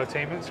larger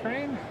infotainment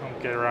screen. I'll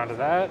get around to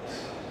that.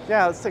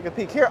 Yeah, let's take a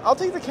peek. Here, I'll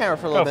take the camera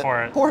for a little bit. Go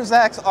for it. Poor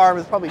Zach's arm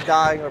is probably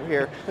dying over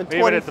here.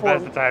 Even at the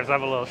best of times,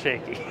 I'm a little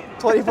shaky.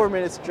 24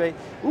 minutes straight.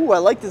 Ooh, I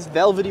like this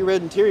velvety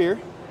red interior.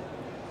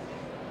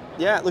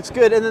 Yeah, it looks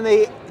good. And then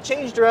they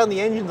changed around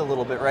the engine a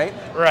little bit, right?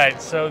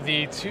 Right, so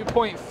the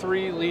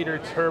 2.3 liter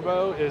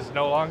turbo is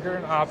no longer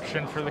an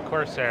option for the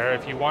Corsair.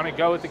 If you want to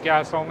go with the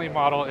gas-only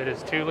model, it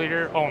is 2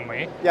 liter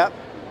only. Yep.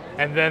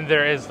 And then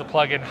there is the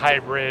plug-in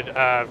hybrid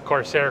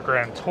Corsair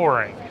Grand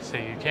Touring, so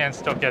you can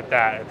still get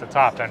that at the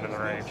top end of the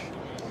range.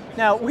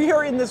 Now, we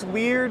are in this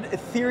weird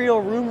ethereal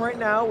room right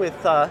now with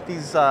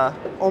these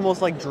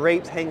almost like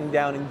drapes hanging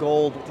down in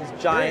gold with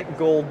these giant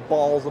gold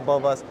balls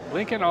above us.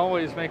 Lincoln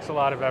always makes a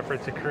lot of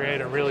effort to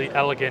create a really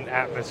elegant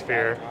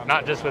atmosphere,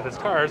 not just with its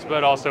cars,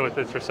 but also with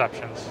its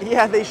receptions.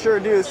 Yeah, they sure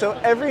do. So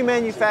every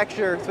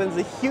manufacturer spends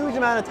a huge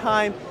amount of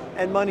time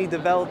and money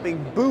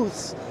developing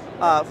booths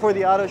for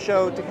the auto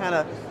show to kind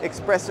of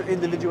express their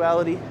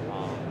individuality.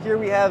 Here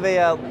we have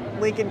a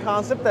Lincoln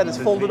concept that is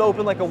folded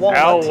open like a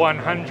walnut.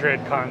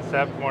 L100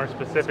 concept, more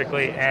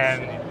specifically,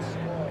 and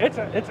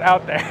it's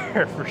out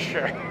there for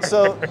sure.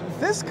 So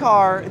this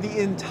car,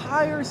 the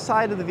entire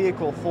side of the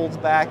vehicle folds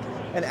back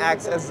and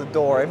acts as the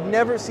door. I've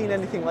never seen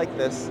anything like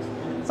this.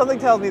 Something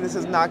tells me this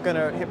is not going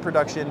to hit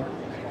production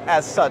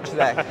as such,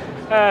 Zach.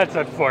 That's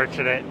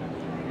unfortunate.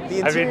 The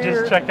interior, I mean,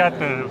 just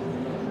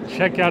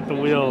check out the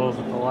wheels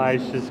with the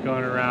lights just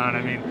going around.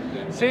 I mean,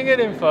 seeing it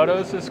in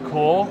photos is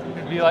cool.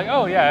 It'd be like,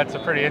 oh yeah, it's a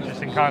pretty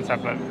interesting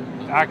concept, but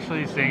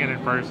actually seeing it in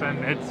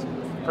person, it's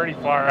pretty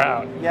far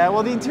out. Yeah,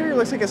 well, the interior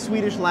looks like a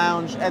Swedish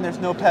lounge, and there's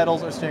no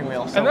pedals or steering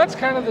wheel. So. And that's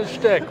kind of the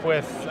shtick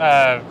with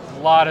a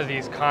lot of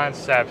these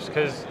concepts,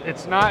 because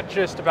it's not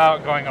just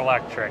about going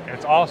electric.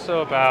 It's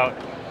also about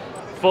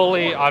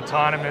fully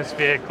autonomous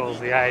vehicles,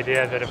 the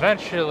idea that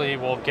eventually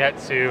we'll get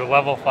to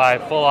level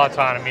 5 full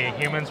autonomy.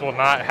 Humans will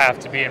not have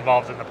to be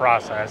involved in the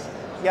process.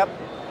 Yep.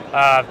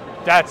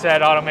 That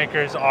said,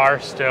 automakers are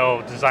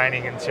still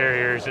designing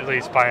interiors, at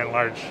least by and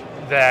large,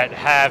 that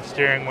have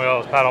steering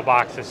wheels, pedal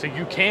boxes, so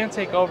you can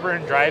take over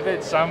and drive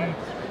it. Some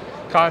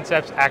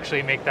concepts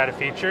actually make that a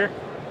feature,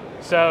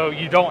 so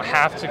you don't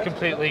have to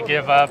completely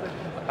give up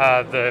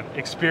the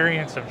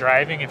experience of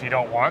driving if you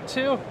don't want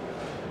to.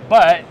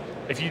 But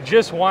if you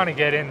just want to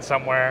get in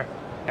somewhere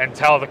and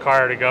tell the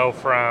car to go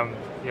from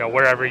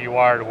wherever you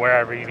are to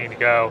wherever you need to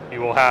go,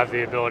 you will have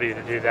the ability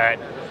to do that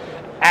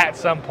at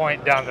some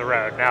point down the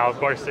road. Now, of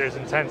course, there's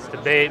intense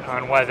debate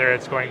on whether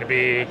it's going to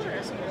be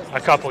a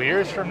couple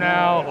years from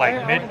now,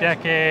 like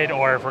mid-decade,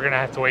 or if we're going to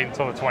have to wait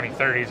until the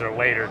 2030s or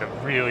later to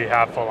really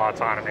have full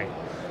autonomy.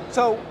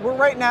 So we're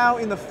right now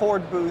in the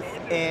Ford booth,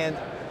 and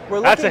we're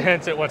looking... That's a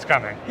hint at what's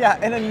coming. Yeah,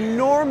 an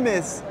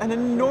enormous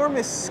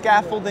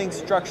scaffolding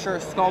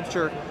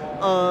sculpture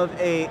of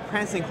a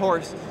prancing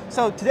horse.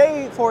 So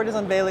today Ford is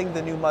unveiling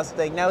the new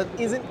Mustang. Now, it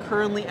isn't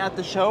currently at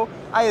the show.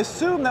 I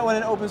assume that when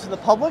it opens to the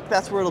public,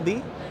 that's where it'll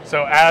be.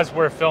 So as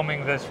we're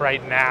filming this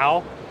right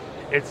now,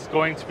 it's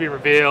going to be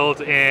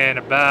revealed in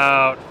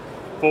about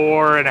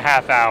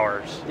 4.5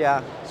 hours.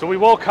 Yeah. So we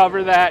will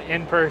cover that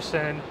in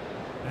person.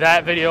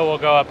 That video will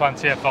go up on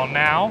TFL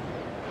Now.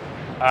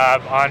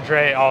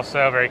 Andre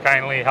also very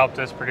kindly helped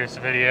us produce a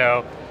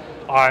video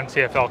on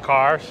TFL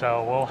Car,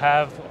 so we'll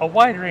have a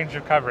wide range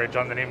of coverage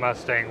on the new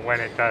Mustang when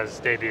it does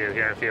debut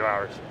here in a few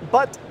hours.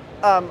 But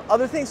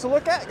other things to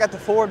look at, got the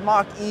Ford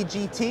Mach-E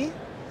GT.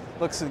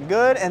 Looks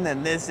good, and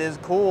then this is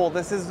cool.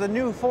 This is the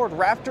new Ford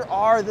Raptor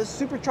R, the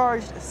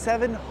supercharged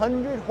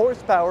 700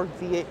 horsepower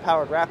V8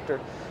 powered Raptor.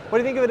 What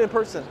do you think of it in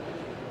person?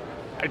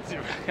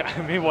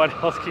 I mean, what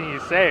else can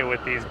you say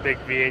with these big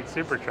V8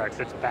 super trucks?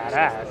 It's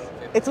badass.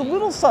 It's a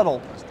little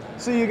subtle.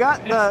 So you got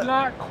the... It's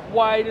not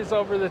quite as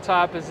over the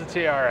top as the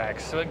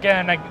TRX. So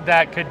again,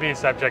 that could be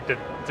subject to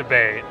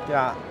debate.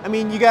 Yeah. I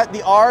mean, you got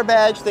the R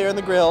badge there in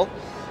the grille.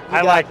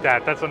 I like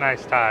that. That's a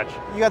nice touch.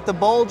 You got the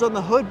bulge on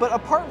the hood, but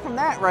apart from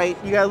that, right,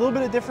 you got a little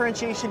bit of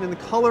differentiation in the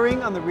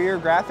coloring on the rear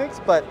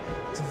graphics, but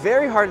it's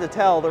very hard to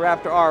tell the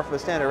Raptor R from a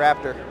standard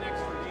Raptor.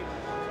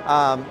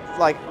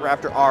 Like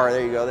Raptor R,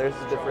 there you go, there's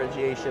the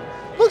differentiation.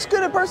 Looks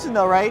good in person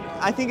though, right?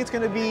 I think it's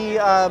going to be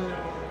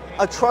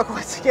a truck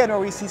once again where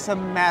we see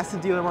some massive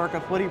dealer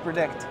markup. What do you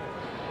predict?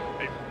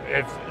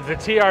 If the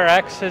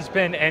TRX has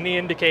been any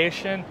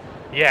indication,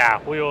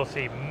 yeah, we will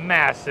see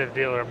massive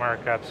dealer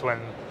markups when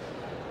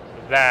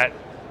that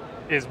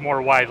is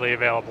more widely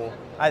available.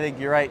 I think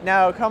you're right.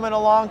 Now, coming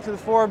along to the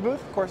Ford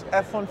booth, of course,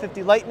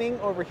 F-150 Lightning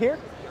over here.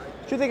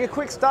 Should take a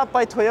quick stop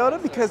by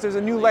Toyota because there's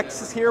a new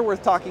Lexus here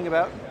worth talking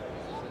about.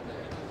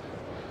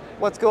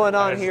 What's going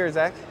on here,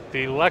 Zach?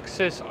 The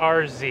Lexus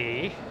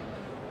RZ.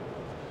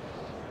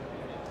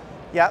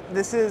 Yeah,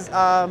 this is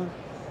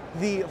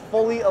the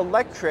fully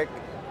electric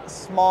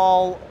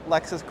small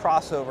Lexus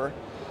crossover.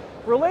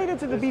 Related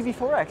to the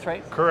BZ4X,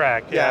 right?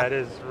 Correct, yeah, it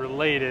is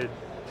related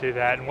to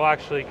that. And we'll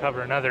actually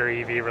cover another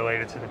EV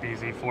related to the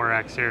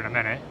BZ4X here in a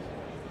minute.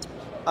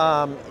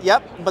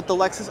 Yep, but the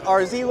Lexus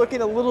RZ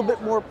looking a little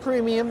bit more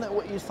premium than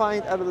what you'd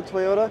find out of the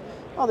Toyota.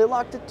 Oh, they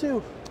locked it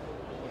too.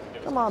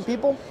 Come on,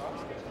 people.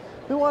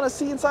 We want to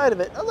see inside of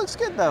it. It looks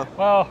good though.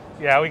 Well,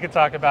 yeah, we could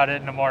talk about it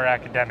in a more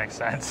academic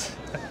sense.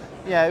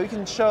 Yeah, we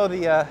can show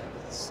the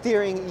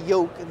steering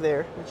yoke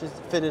there, which is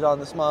fitted on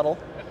this model.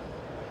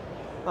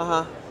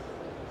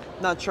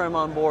 Not sure I'm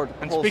on board.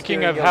 And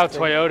speaking of how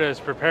Toyota is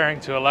preparing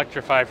to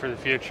electrify for the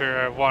future,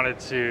 I wanted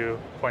to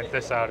point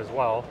this out as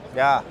well.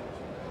 Yeah.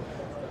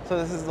 So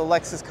this is the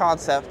Lexus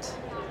Concept.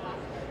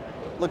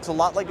 Looks a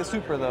lot like a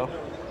Supra though.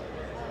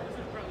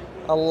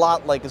 A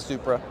lot like a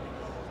Supra.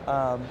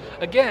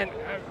 Again,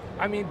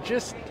 I mean,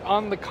 just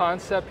on the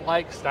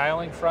concept-like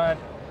styling front,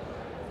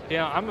 you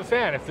know, I'm a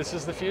fan. If this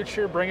is the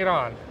future, bring it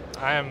on.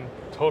 I am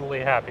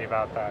totally happy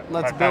about that.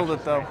 Let's build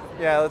it though.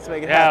 Yeah, let's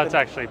make it happen. happen.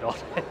 Let's actually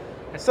build it.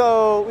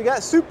 So we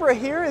got Supra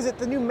here. Is it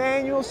the new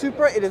manual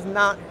Supra? It is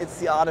not. It's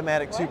the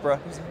automatic Supra.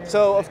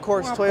 So of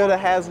course Toyota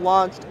has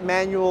launched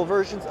manual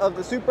versions of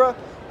the Supra,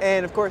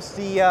 and of course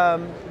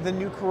the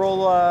new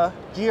Corolla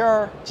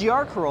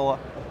GR Corolla,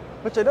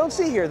 which I don't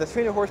see here. The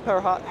 300 horsepower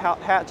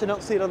hatch. I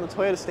don't see it on the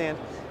Toyota stand.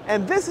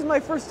 And this is my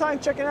first time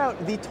checking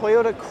out the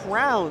Toyota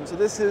Crown. So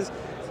this is.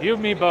 You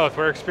and me both.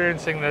 We're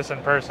experiencing this in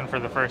person for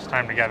the first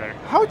time together.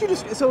 How would you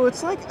just? So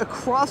it's like a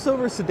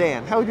crossover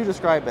sedan. How would you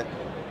describe it?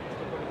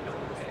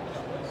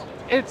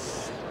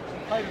 It's,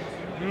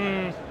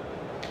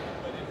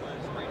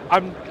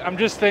 I'm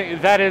just thinking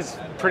that is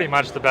pretty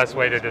much the best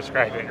way to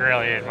describe it,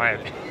 really, in my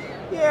opinion.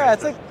 Yeah,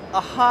 it's like a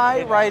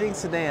high riding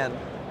sedan,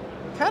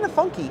 kind of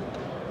funky.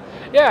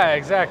 Yeah,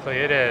 exactly,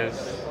 it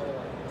is.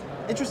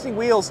 Interesting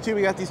wheels too.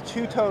 We got these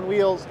two-tone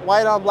wheels,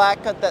 white on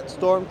black, got that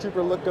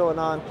Stormtrooper look going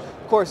on.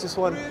 Of course, this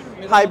one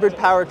hybrid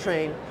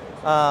powertrain.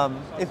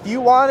 If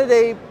you wanted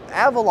a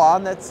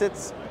Avalon that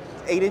sits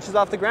 8 inches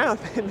off the ground,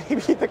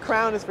 maybe the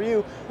Crown is for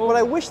you. What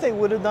I wish they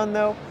would have done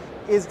though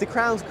is the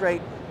Crown's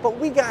great, but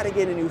we got to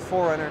get a new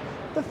 4Runner.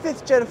 The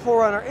 5th gen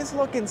 4Runner is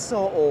looking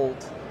so old.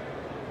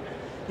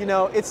 You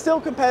know, it's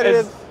still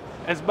competitive.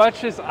 As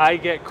much as I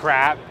get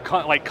crap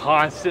like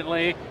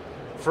constantly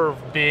for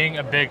being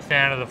a big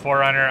fan of the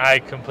 4Runner, I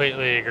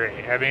completely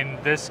agree. I mean,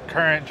 this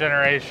current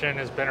generation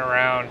has been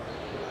around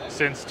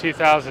since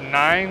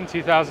 2009,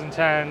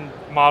 2010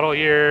 model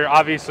year.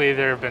 Obviously,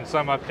 there have been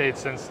some updates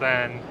since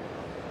then.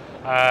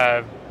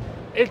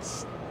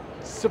 It's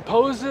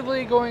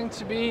supposedly going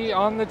to be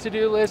on the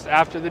to-do list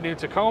after the new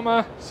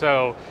Tacoma.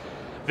 So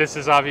this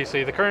is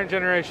obviously the current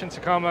generation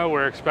Tacoma.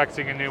 We're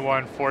expecting a new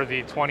one for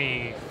the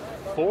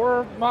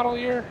 24 model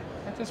year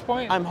at this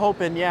point. I'm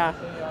hoping, yeah.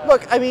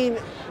 Look, I mean...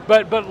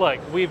 But look,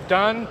 we've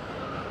done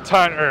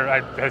Toyota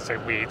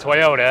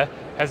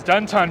has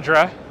done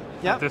Tundra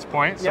at this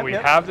point. So we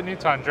have the new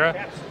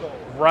Tundra.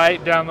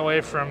 Right down the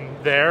way from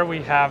there,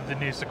 we have the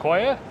new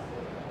Sequoia.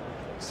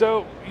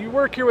 So you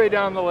work your way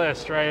down the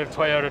list, right, of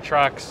Toyota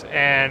trucks,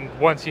 and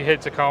once you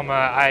hit Tacoma,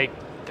 I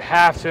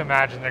have to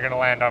imagine they're going to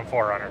land on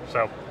 4Runner.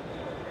 So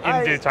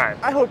in due time.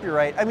 I hope you're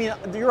right. I mean,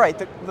 you're right.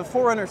 The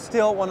 4Runner is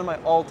still one of my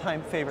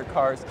all-time favorite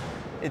cars.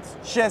 It's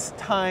just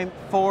time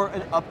for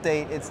an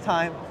update. It's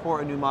time for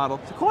a new model.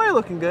 Sequoia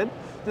looking good.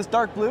 This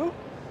dark blue,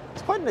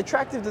 it's quite an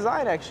attractive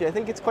design, actually. I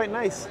think it's quite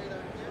nice.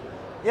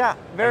 Yeah,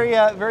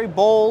 very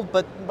bold,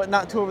 but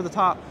not too over the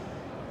top.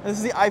 This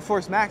is the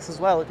iForce Max as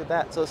well. Look at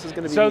that. So this is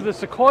going to be. So the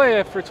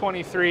Sequoia for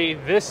 23,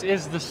 this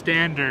is the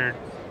standard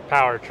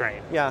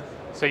powertrain. Yeah.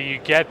 So you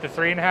get the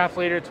 3.5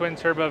 liter twin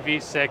turbo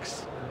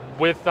V6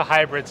 with the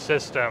hybrid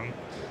system,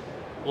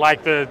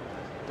 like the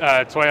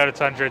Toyota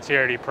Tundra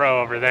TRD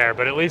Pro over there.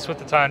 But at least with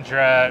the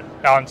Tundra,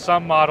 on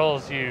some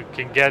models, you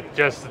can get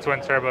just the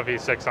twin turbo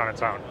V6 on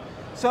its own.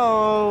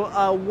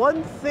 So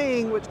one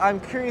thing which I'm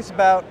curious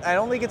about, I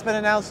don't think it's been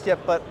announced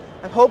yet, but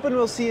I'm hoping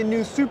we'll see a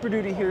new Super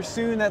Duty here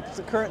soon. That's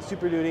the current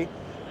Super Duty.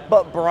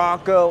 But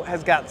Bronco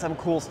has got some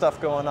cool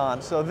stuff going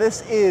on. So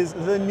this is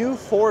the new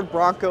Ford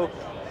Bronco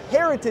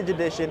Heritage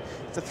Edition.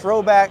 It's a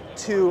throwback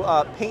to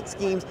paint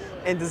schemes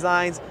and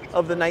designs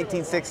of the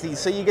 1960s.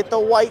 So you get the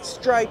white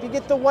stripe, you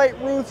get the white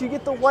roof, you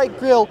get the white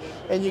grille,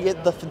 and you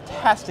get the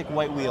fantastic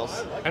white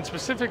wheels. And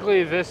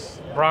specifically, this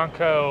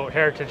Bronco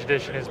Heritage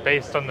Edition is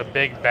based on the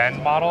Big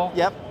Bend model.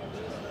 Yep.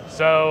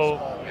 So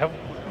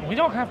we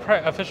don't have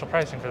official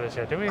pricing for this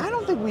yet, do we? I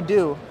don't think we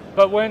do.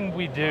 But when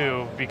we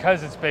do,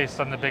 because it's based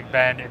on the Big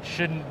Bend, it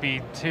shouldn't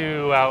be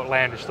too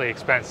outlandishly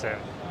expensive.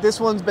 This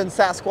one's been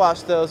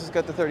Sasquatch though, so it's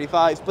got the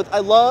 35s. But I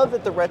love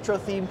that the retro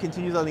theme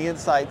continues on the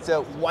inside.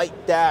 So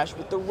white dash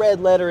with the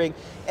red lettering,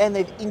 and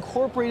they've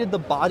incorporated the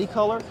body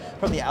color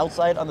from the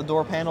outside on the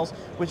door panels,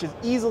 which is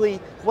easily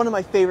one of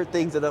my favorite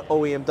things that an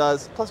OEM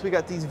does. Plus we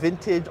got these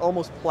vintage,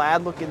 almost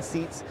plaid looking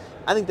seats.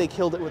 I think they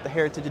killed it with the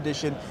Heritage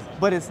Edition.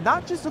 But it's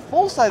not just a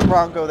full-size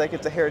Bronco that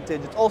gets a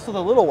Heritage, it's also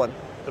the little one.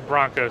 The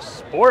Bronco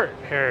Sport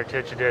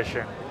Heritage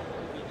Edition.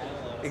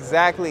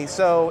 Exactly.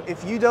 So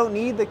if you don't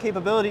need the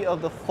capability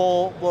of the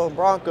full-blown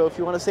Bronco, if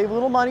you want to save a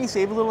little money,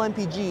 save a little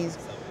MPGs,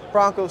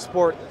 Bronco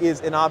Sport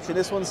is an option.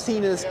 This one's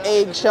seen as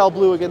eggshell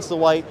blue against the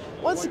white.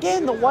 Once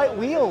again, the white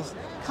wheels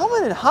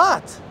coming in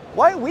hot.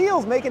 White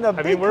wheels making a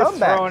big we're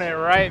comeback. throwing it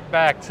right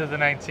back to the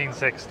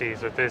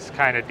 1960s with this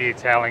kind of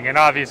detailing, and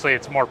obviously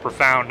it's more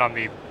profound on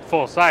the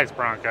full-size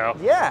Bronco.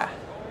 Yeah.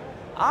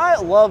 I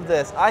love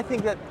this. I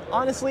think that,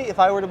 honestly, if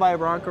I were to buy a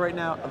Bronco right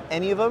now, of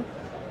any of them,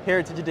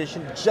 Heritage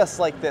Edition, just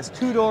like this,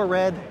 two-door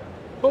red.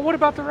 But what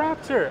about the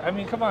Raptor? I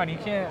mean, come on, you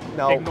can't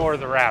ignore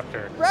the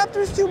Raptor.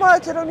 Raptor's too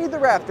much. I don't need the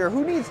Raptor.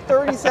 Who needs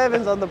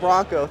 37s on the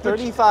Bronco?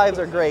 35s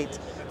are great.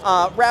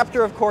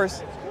 Raptor, of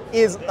course,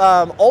 is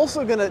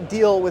also going to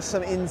deal with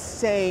some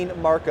insane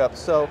markups.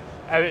 So,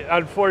 I mean,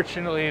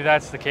 unfortunately,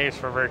 that's the case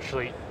for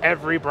virtually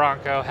every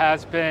Bronco.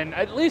 Has been,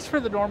 at least for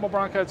the normal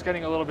Bronco, it's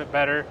getting a little bit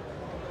better.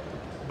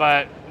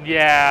 But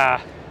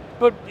yeah,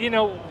 but you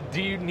know,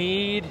 do you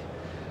need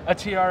a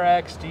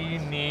TRX? Do you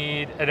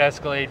need an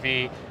Escalade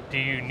V? Do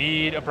you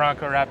need a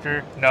Bronco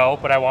Raptor? No,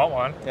 but I want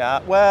one.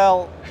 Yeah,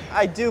 well,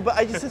 I do,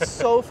 but it's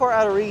so far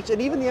out of reach.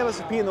 And even the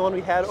MSRP and the one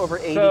we had over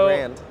 80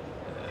 grand.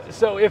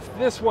 So if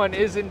this one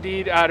is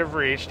indeed out of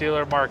reach,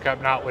 dealer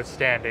markup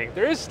notwithstanding,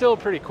 there is still a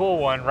pretty cool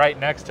one right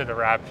next to the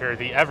Raptor,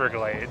 the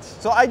Everglades.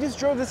 So I just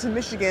drove this in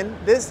Michigan.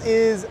 This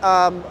is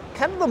kind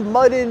of the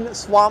muddin,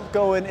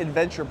 swamp-going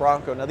adventure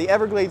Bronco. Now the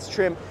Everglades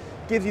trim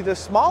gives you the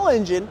small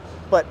engine,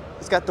 but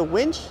it's got the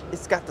winch,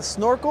 it's got the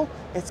snorkel,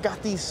 it's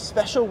got these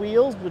special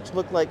wheels which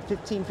look like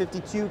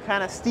 1552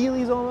 kind of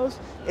Steelies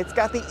almost. It's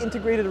got the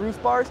integrated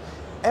roof bars.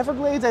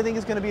 Everglades, I think,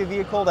 is going to be a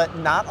vehicle that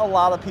not a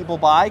lot of people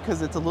buy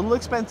because it's a little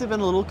expensive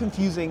and a little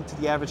confusing to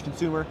the average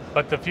consumer.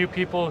 But the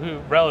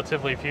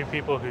relatively few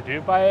people who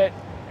do buy it,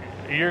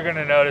 you're going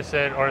to notice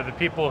it, or the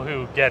people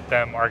who get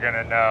them are going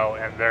to know,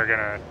 and they're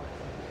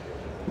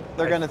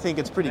going to think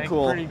it's pretty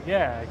cool.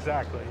 Yeah,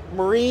 exactly.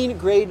 Marine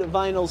grade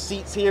vinyl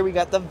seats here. We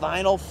got the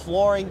vinyl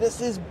flooring. This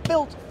is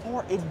built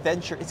for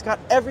adventure. It's got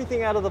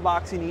everything out of the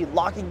box you need,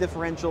 locking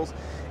differentials.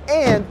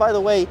 And by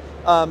the way,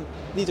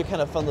 these are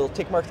kind of fun little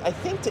tick marks, I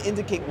think to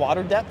indicate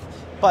water depth.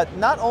 But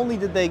not only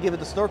did they give it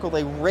the snorkel,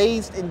 they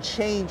raised and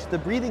changed the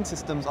breathing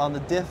systems on the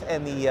diffs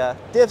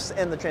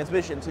and the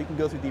transmission so you can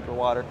go through deeper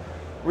water.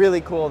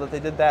 Really cool that they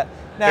did that.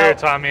 Now, here,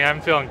 Tommy,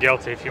 I'm feeling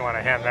guilty if you want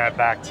to hand that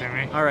back to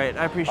me. All right,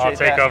 I appreciate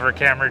that. I'll take over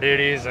camera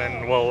duties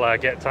and we'll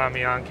get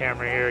Tommy on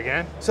camera here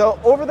again. So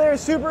over there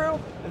is Subaru.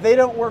 They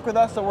don't work with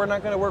us, so we're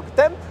not going to work with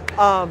them.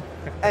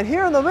 And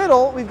here in the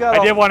middle, we've got...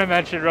 I did want to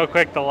mention real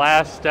quick, the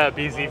last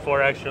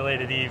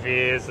BZ4X-related EV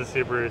is the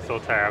Subaru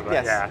Solterra, but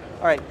yes. Yeah.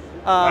 All right.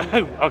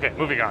 Okay,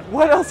 moving on.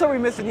 What else are we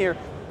missing here?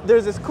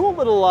 There's this cool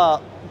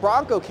little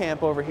Bronco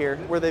camp over here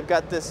where they've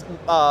got this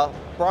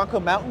Bronco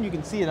mountain. You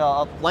can see it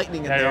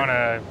lightning in there. Yeah,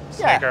 you want to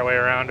sneak our way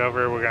around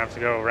over? We're going to have to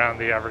go around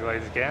the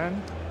Everglades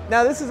again.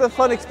 Now, this is a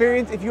fun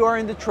experience if you are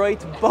in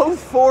Detroit. Both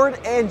Ford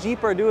and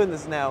Jeep are doing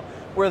this now,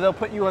 where they'll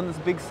put you on this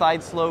big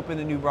side slope in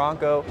a new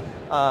Bronco.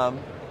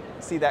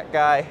 See that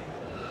guy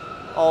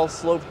all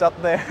sloped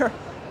up there?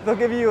 They'll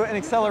give you an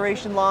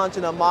acceleration launch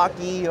in a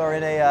Mach-E or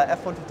in a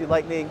F-150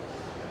 Lightning.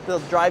 They'll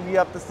drive you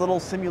up this little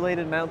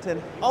simulated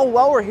mountain. Oh,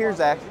 while we're here,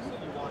 Zach,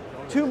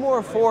 two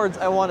more Fords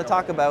I want to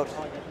talk about.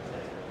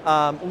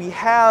 We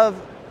have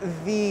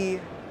the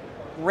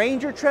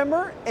Ranger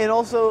Tremor and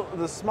also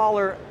the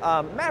smaller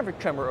Maverick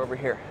Tremor over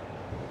here,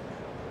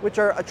 which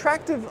are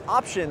attractive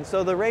options.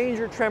 So the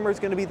Ranger Tremor is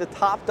going to be the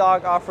top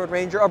dog off-road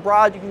Ranger.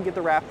 Abroad, you can get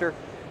the Raptor.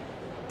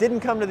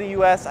 Didn't come to the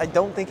US. I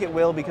don't think it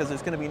will because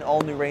there's going to be an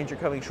all-new Ranger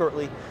coming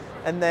shortly.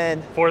 And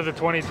then for the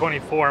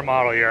 2024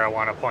 model year, I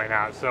want to point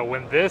out. So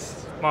when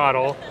this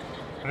model,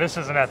 and this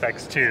is an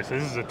FX2, so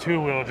this is a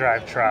two-wheel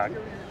drive truck.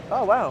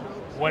 Oh, wow.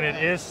 When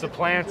it is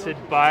supplanted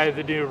by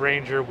the new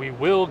Ranger, we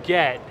will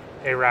get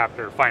a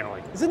Raptor,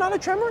 finally. Is it not a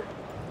Tremor?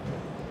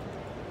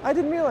 I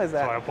didn't realize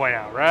that. So I want to point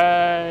out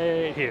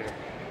right here.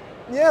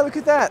 Yeah, look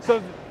at that.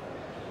 So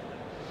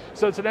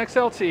it's an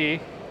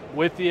XLT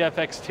with the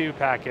FX2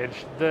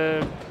 package.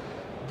 The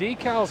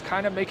decals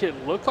kind of make it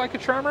look like a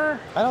Tremor.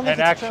 I don't think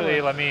and it's actually,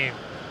 a Tremor. let me...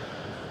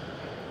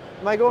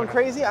 Am I going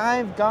crazy?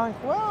 I've gone,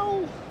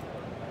 well...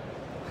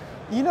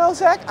 You know,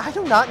 Zach, I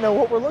do not know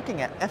what we're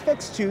looking at.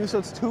 FX2, so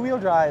it's two-wheel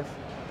drive.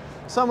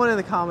 Someone in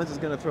the comments is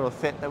going to throw a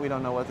fit that we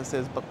don't know what this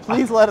is, but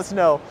please let us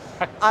know.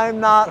 I'm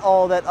not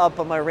all that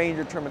up on my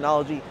Ranger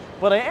terminology,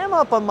 but I am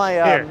up on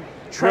my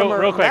Tremor.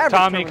 Real quick, Maverick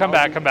Tommy, come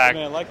back.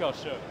 Man, like I'll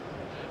show.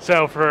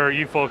 So for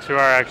you folks who are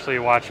actually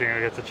watching, you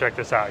get to check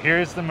this out.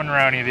 Here's the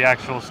Monroney, the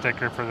actual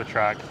sticker for the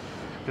truck.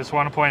 Just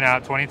want to point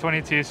out,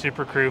 2022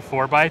 Super Crew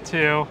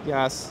 4x2.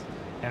 Yes.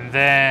 And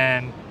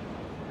then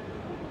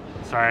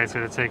sorry, it's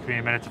going to take me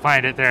a minute to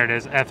find it. There it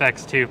is,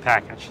 FX2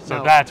 package. So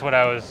No. that's what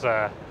I was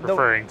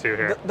referring to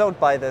here. Don't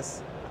buy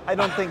this. I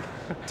don't think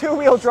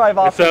two-wheel drive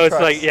off-road So it's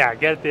trucks. like, yeah,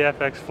 get the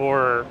FX4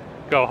 or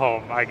go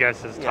home, I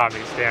guess, is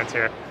Tommy's stance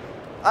here.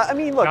 I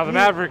mean, look. Now the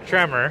Maverick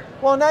Tremor.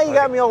 Well, now you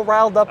got me all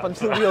riled up on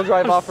two-wheel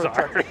drive off-road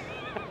Sorry. trucks.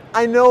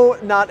 I know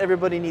not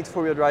everybody needs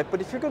four-wheel drive, but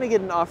if you're going to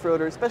get an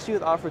off-roader, especially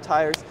with off-road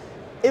tires,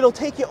 it'll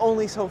take you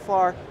only so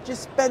far.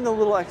 Just spend a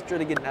little extra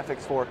to get an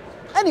FX4.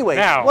 Anyway,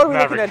 Now, what are we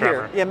Maverick looking at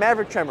Tremor. here? Yeah,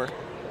 Maverick Tremor.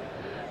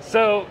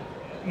 So,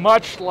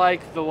 much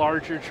like the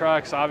larger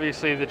trucks,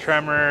 obviously the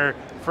Tremor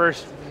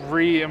first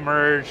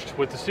re-emerged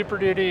with the Super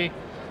Duty,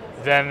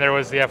 then there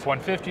was the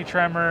F-150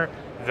 Tremor,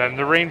 then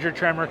the Ranger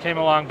Tremor came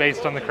along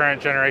based on the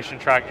current generation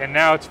truck, and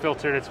now it's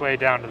filtered its way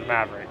down to the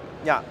Maverick.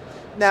 Yeah.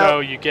 Now, So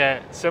you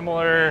get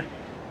similar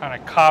kind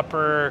of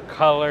copper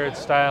colored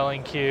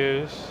styling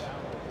cues.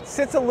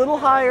 sits a little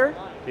higher.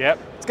 Yep.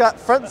 It's got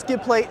front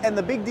skid plate, and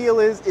the big deal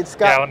is it's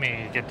Yeah, got. let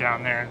me get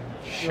down there and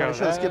show wanna show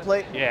the that. skid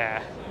plate?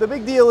 Yeah. The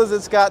big deal is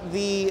it's got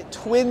the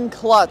twin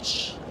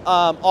clutch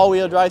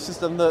all-wheel drive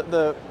system,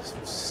 the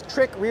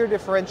trick rear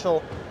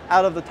differential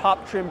out of the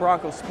top trim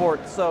Bronco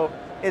Sport. So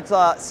it's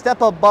a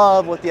step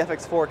above what the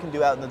FX4 can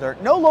do out in the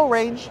dirt. No low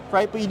range,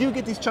 right? But you do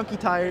get these chunky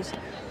tires.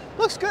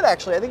 Looks good,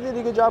 actually. I think they did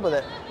a good job with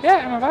it.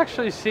 Yeah, and I've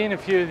actually seen a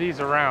few of these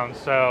around,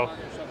 so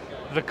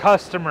the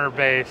customer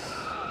base,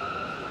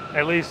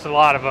 at least a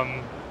lot of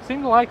them,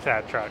 seem to like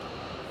that truck.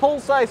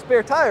 Full-size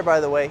spare tire, by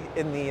the way,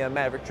 in the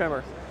Maverick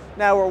Tremor.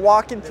 Now we're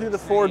walking through the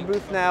Ford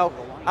booth now.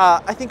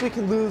 I think we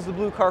can lose the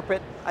blue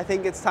carpet. I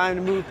think it's time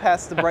to move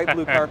past the bright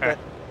blue carpet.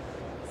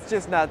 It's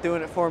just not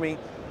doing it for me.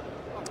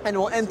 And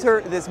we'll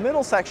enter this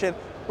middle section.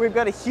 We've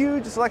got a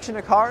huge selection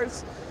of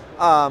cars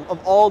of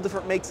all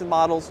different makes and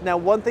models. Now,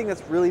 one thing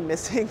that's really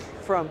missing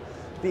from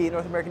the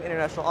North American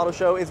International Auto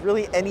Show is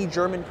really any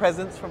German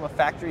presence from a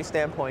factory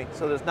standpoint.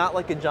 So there's not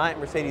like a giant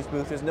Mercedes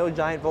booth. There's no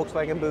giant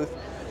Volkswagen booth.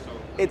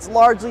 It's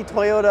largely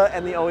Toyota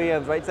and the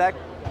OEMs, right, Zach?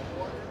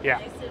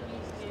 Yeah.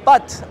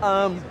 But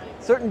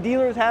certain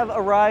dealers have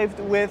arrived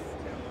with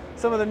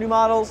some of the new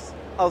models.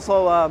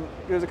 Also,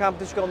 there's a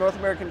competition called North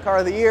American Car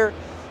of the Year.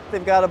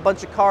 They've got a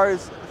bunch of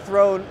cars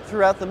thrown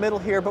throughout the middle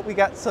here, but we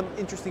got some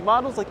interesting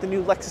models like the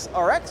new Lexus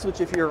RX, which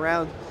if you're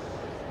around,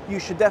 you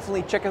should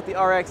definitely check out the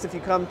RX if you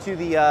come to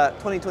the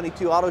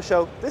 2022 Auto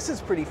Show. This is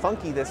pretty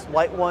funky, this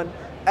white one.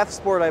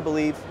 F-Sport, I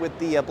believe, with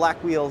the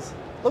black wheels.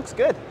 Looks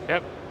good.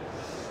 Yep.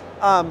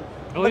 I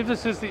believe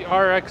this is the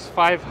RX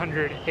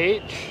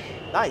 500H.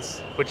 Nice.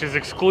 Which is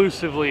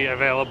exclusively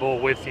available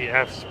with the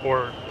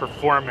F-Sport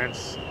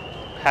Performance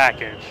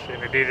package,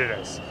 and indeed it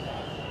is.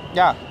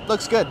 Yeah,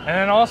 looks good. And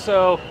then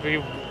also,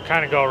 we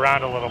kind of go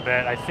around a little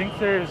bit. I think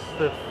there's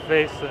the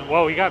face,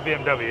 well, we got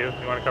BMW.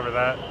 You want to cover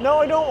that? No,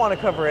 I don't want to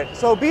cover it.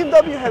 So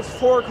BMW has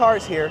 4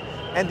 cars here,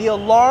 and the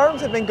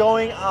alarms have been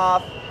going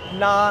off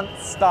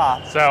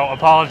non-stop. So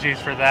apologies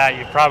for that.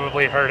 You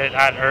probably heard it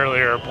at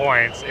earlier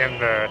points in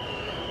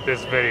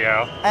this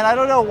video. And I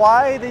don't know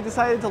why they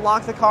decided to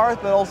lock the cars,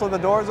 but also the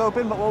doors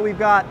open. But what we've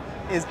got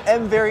is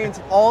M variants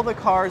of all the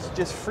cars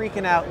just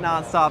freaking out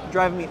nonstop,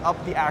 driving me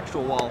up the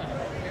actual wall.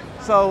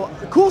 So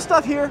cool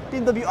stuff here,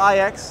 BMW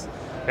iX.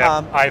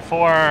 Yep.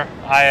 i4,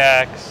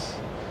 iX,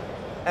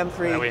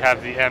 M3. and we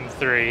have the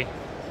M3.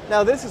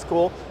 Now this is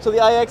cool. So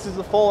the iX is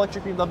the full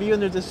electric BMW,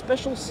 and there's a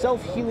special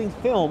self-healing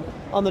film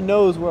on the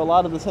nose where a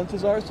lot of the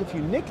sensors are. So if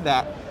you nick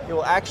that, it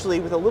will actually,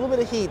 with a little bit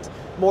of heat,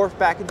 morph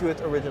back into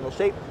its original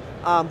shape.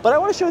 But I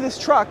want to show this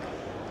truck.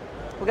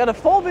 We got a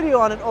full video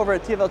on it over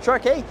at TFL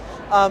Truck. Hey,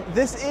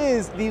 this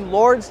is the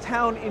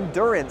Lordstown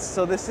Endurance.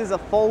 So this is a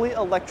fully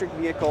electric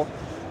vehicle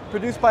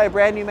produced by a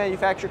brand new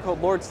manufacturer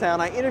called Lordstown.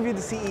 I interviewed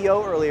the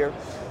CEO earlier,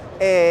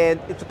 and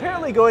it's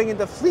apparently going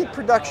into fleet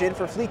production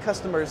for fleet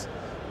customers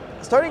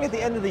starting at the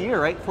end of the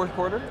year, right? Fourth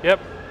quarter? Yep.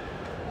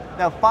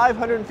 Now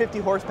 550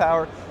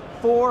 horsepower,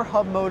 4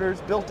 hub motors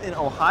built in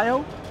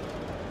Ohio.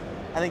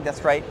 I think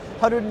that's right.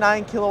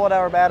 109 kilowatt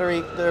hour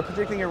battery. They're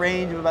predicting a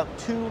range of about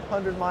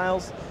 200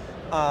 miles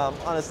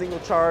on a single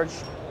charge.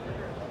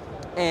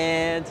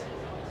 And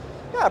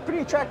yeah,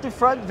 pretty attractive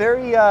front,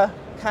 very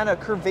kind of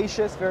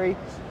curvaceous, very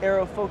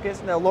aero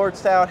focused. Now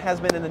Lordstown has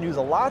been in the news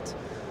a lot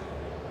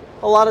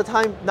of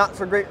time, not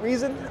for great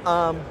reason,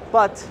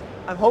 but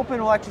I'm hoping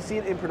we'll actually see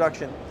it in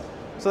production.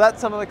 So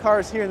that's some of the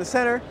cars here in the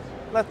center.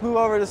 Let's move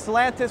over to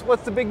Stellantis.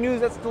 What's the big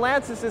news at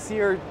Stellantis this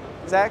year,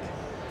 Zach?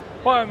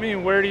 Well, I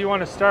mean, where do you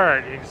want to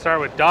start? You can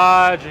start with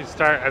Dodge. You can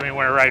start, I mean,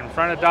 we're right in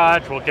front of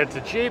Dodge. We'll get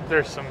to Jeep.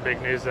 There's some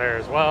big news there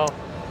as well.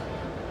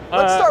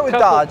 Let's start with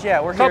Dodge. Yeah,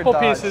 we're here at Couple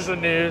Dodge. pieces of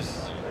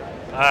news.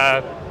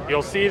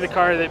 You'll see the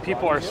car that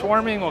people are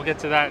swarming. We'll get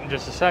to that in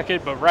just a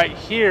second. But right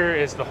here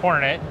is the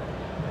Hornet.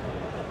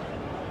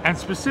 And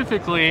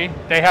specifically,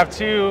 they have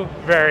 2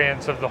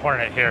 variants of the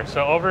Hornet here.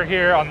 So over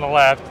here on the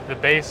left, the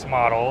base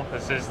model,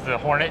 this is the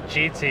Hornet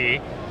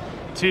GT,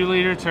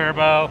 2-liter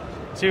turbo,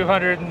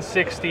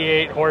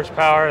 268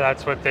 horsepower.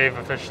 That's what they've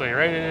officially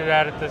rated it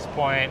at this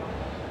point.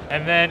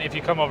 And then if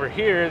you come over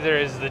here, there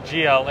is the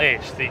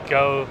GLH, the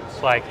Goes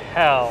Like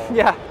Hell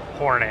Yeah.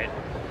 Hornet.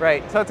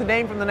 Right, so it's a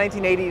name from the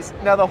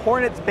 1980s. Now the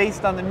Hornet's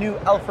based on the new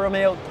Alfa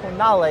Romeo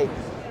Tonale.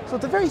 So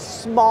it's a very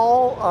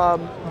small,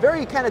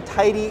 very kind of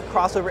tidy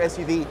crossover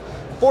SUV.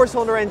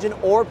 4-cylinder engine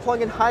or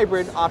plug-in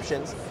hybrid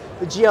options.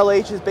 The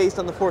GLH is based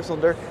on the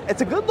 4-cylinder.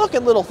 It's a good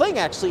looking little thing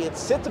actually. It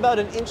sits about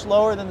an inch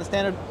lower than the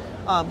standard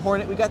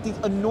Hornet. We got these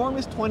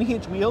enormous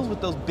 20-inch wheels with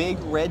those big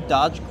red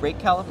Dodge brake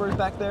calipers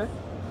back there.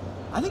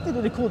 I think they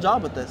did a cool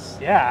job with this.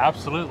 Yeah,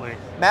 absolutely.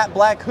 Matte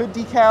black hood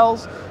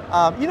decals.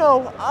 You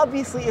know,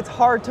 obviously it's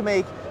hard to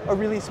make a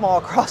really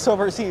small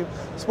crossover seem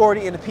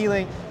sporty and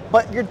appealing,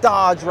 but you're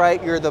Dodge,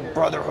 right? You're the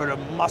brotherhood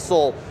of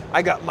muscle.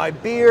 I got my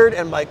beard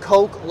and my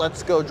Coke,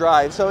 let's go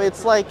drive. So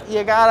it's like,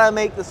 you gotta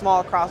make the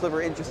small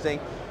crossover interesting.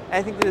 And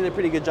I think they did a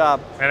pretty good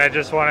job. And I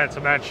just wanted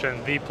to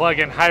mention the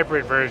plug-in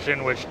hybrid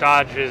version, which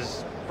Dodge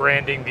is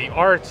branding the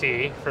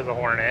RT for the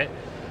Hornet,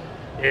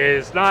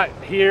 is not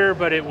here,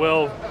 but it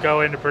will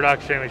go into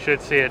production. We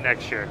should see it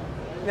next year.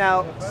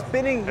 Now,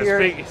 spinning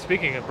here...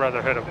 Speaking of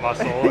brotherhood of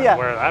muscle yeah. and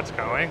where that's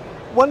going.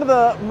 One of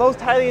the most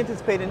highly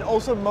anticipated and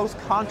also most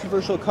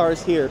controversial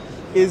cars here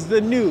is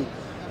the new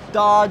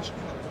Dodge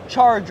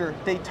Charger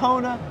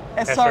Daytona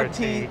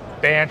SRT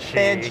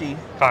Banshee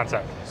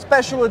concept.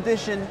 Special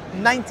edition,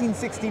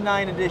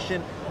 1969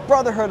 edition,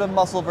 Brotherhood of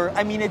Musclever.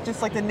 I mean, it's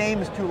just like the name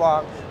is too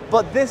long.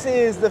 But this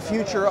is the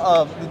future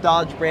of the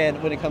Dodge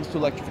brand when it comes to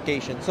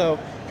electrification. So,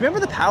 do you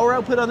remember the power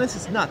output on this?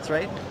 It's nuts,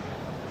 right?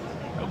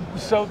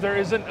 So there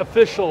isn't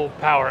official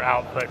power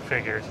output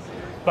figures,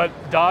 but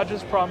Dodge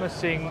is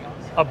promising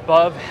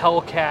above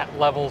Hellcat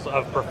levels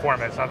of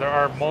performance. Now there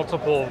are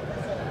multiple,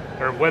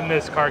 or when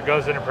this car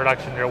goes into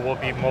production, there will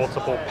be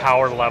multiple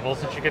power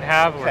levels that you can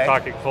have. Okay. We're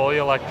talking fully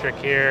electric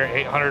here,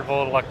 800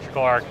 volt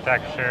electrical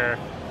architecture,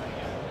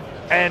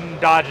 and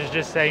Dodge is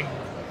just saying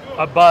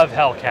above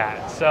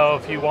Hellcat. So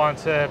if you want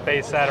to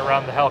base that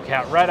around the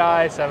Hellcat Red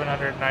Eye,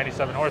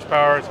 797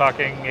 horsepower,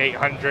 talking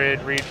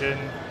 800 region.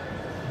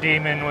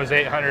 Demon was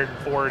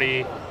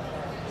 840.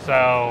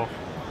 So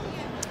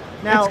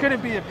now, it's going to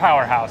be a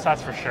powerhouse,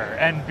 that's for sure.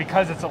 And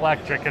because it's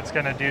electric, it's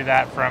going to do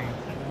that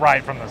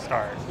right from the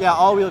start. Yeah,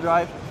 all-wheel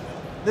drive.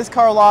 This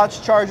car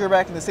launched Charger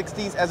back in the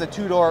 60s as a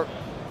 2-door.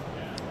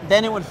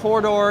 Then it went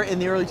 4-door in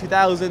the early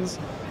 2000s.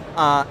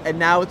 And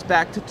now it's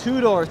back to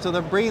 2-door. So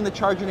they're bringing the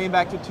Charger name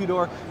back to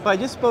 2-door. But I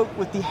just spoke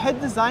with the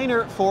head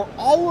designer for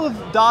all of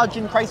Dodge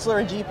and Chrysler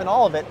and Jeep and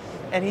all of it.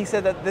 And he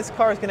said that this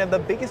car is going to have the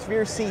biggest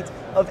rear seat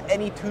of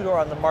any 2-door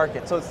on the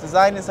market. So it's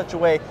designed in such a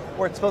way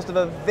where it's supposed to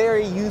have a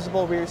very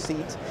usable rear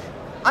seat.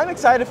 I'm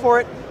excited for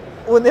it.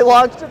 When they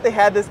launched it, they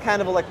had this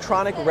kind of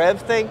electronic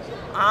rev thing.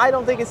 I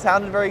don't think it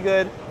sounded very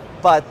good,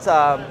 but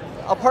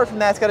apart from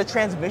that, it's got a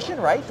transmission,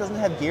 right? Doesn't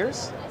have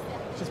gears,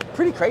 which is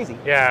pretty crazy.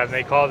 Yeah, and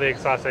they call the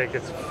exhaust, I think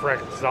it's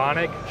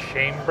Frexonic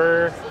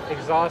chamber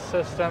exhaust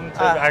system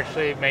to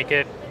actually make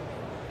it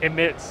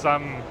emit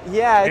some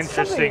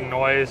interesting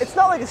noise. It's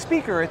not like a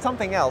speaker, it's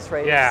something else,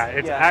 right? Yeah,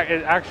 it's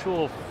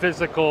actual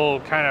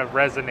physical kind of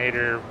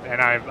resonator, and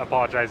I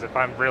apologize if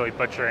I'm really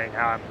butchering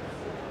how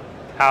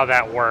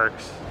that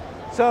works.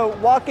 So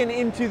walking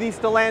into the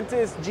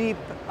Stellantis Jeep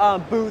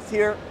booth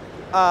here,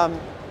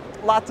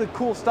 lots of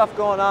cool stuff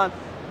going on.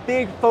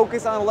 Big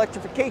focus on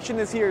electrification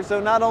this year. So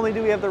not only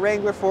do we have the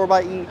Wrangler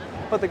 4xe,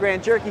 but the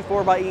Grand Cherokee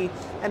 4xe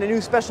and a new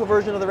special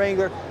version of the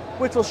Wrangler,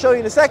 which we'll show you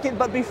in a second.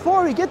 But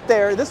before we get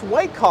there, this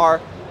white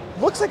car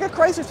looks like a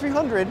Chrysler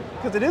 300,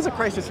 because it is a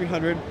Chrysler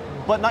 300,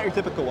 but not your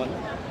typical one.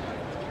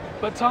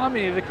 But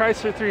Tommy, the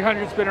Chrysler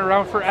 300's been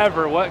around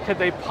forever. What could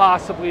they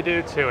possibly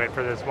do to it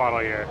for this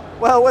model year?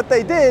 Well, what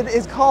they did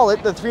is call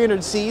it the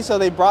 300C. So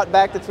they brought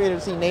back the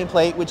 300C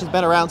nameplate, which has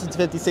been around since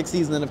the 50s,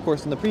 60s, and then of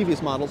course in the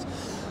previous models.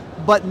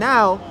 But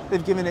now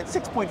they've given it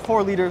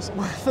 6.4 liters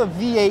with a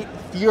V8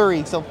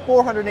 Fury, so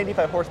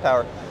 485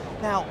 horsepower.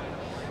 Now,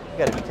 you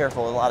gotta be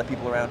careful, a lot of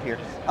people around here.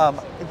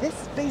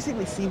 This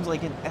basically seems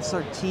like an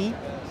SRT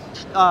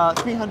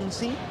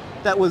 300C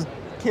that was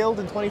killed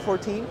in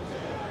 2014,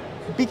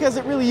 because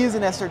it really is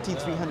an SRT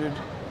 300.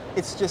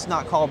 It's just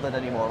not called that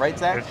anymore, right,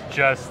 Zach? It's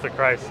just the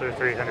Chrysler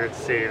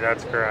 300C,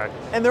 that's correct.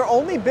 And they're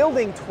only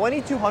building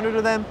 2,200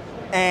 of them,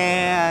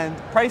 and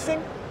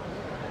pricing?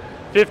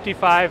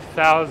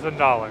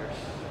 $55,000.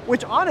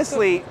 Which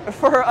honestly,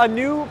 for a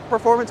new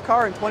performance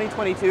car in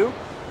 2022,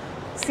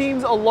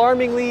 seems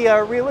alarmingly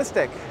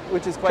realistic,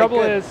 which is quite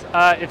Trouble good. is,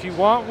 if you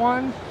want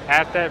one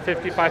at that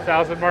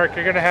 55,000 mark,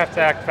 you're going to have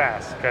to act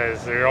fast,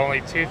 because there are only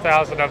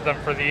 2,000 of them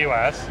for the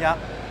US. Yeah.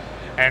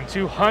 And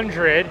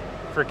 200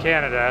 for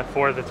Canada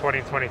for the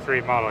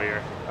 2023 model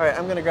year. All right,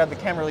 I'm going to grab the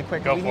camera really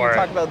quick. Go we for need to it.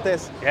 talk about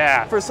this.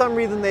 Yeah. For some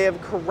reason, they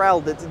have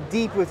corralled it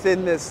deep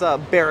within this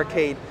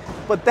barricade.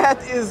 But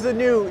that is the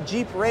new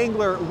Jeep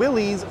Wrangler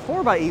Willys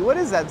 4xe. What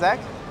is that, Zach?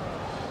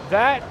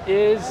 That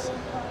is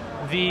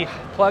the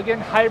plug-in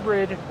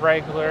hybrid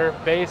Wrangler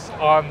based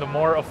on the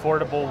more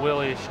affordable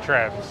Willys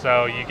trim.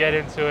 So you get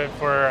into it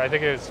for, I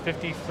think it was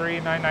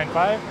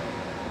 $53,995.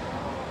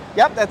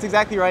 Yep, that's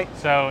exactly right.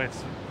 So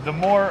it's the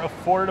more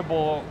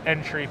affordable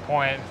entry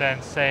point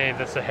than, say,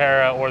 the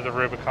Sahara or the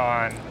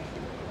Rubicon,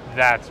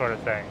 that sort of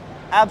thing.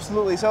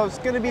 Absolutely. So it's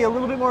going to be a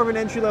little bit more of an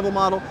entry-level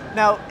model.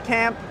 Now,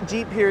 Camp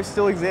Jeep here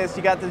still exists.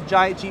 You got the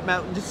giant Jeep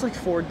mountain, just like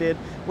Ford did,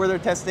 where they're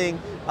testing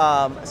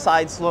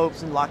side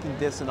slopes and locking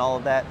discs and all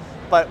of that.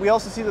 But we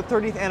also see the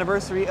 30th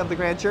anniversary of the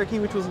Grand Cherokee,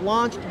 which was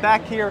launched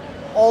back here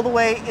all the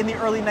way in the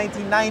early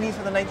 1990s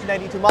for the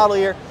 1992 model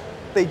year.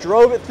 They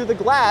drove it through the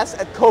glass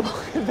at Cobo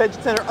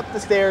Convention Center up the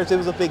stairs. It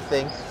was a big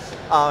thing.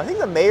 I think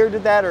the mayor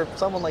did that or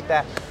someone like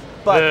that.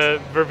 But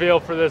the reveal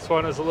for this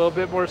one is a little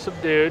bit more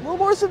subdued. A little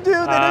more subdued.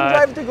 They didn't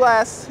drive it through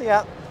glass.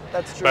 Yeah,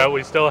 that's true. But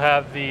we still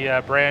have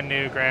the brand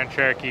new Grand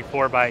Cherokee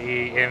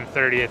 4xe in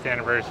 30th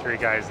anniversary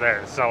guys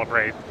there to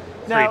celebrate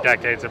 3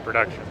 decades of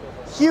production.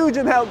 Huge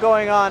amount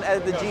going on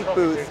at the Jeep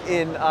booth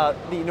in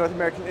the North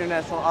American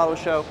International Auto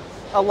Show.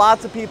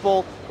 Lots of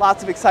people,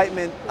 lots of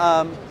excitement.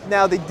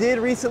 Now, they did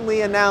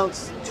recently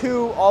announce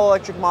 2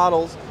 all-electric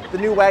models, the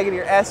new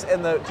Wagoneer S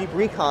and the Jeep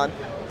Recon.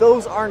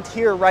 Those aren't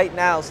here right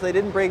now, so they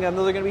didn't bring them.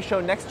 Those are going to be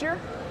shown next year?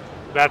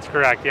 That's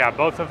correct, yeah.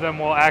 Both of them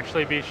will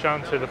actually be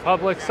shown to the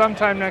public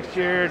sometime next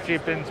year.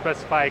 Jeep didn't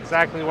specify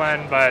exactly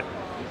when, but,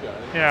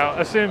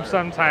 assume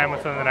sometime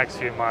within the next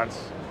few months.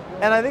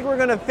 And I think we're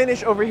going to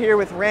finish over here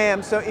with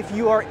Ram. So if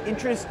you are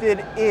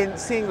interested in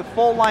seeing the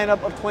full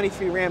lineup of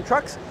 23 Ram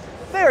trucks,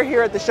 they're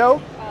here at the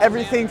show.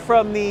 Everything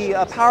from the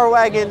Power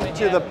Wagon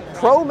to the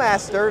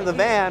ProMaster, the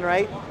van,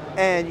 right?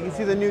 And you can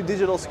see the new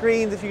digital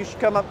screens if you should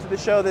come up to the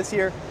show this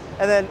year.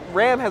 And then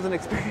Ram has an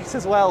experience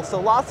as well. So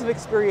lots of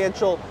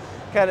experiential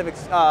kind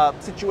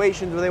of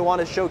situations where they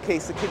want to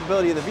showcase the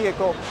capability of the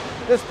vehicle.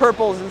 This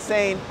purple is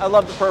insane. I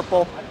love the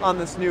purple on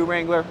this new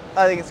Wrangler.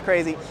 I think it's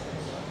crazy.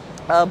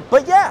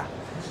 But yeah,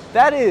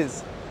 that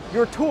is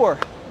your tour,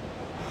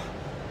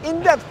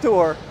 in-depth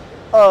tour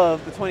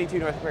of the 22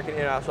 North American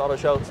International Auto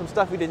Show. Some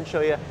stuff we didn't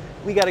show you.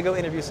 We got to go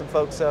interview some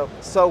folks,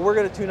 so we're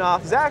going to tune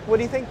off. Zach, what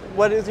do you think?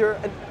 What is your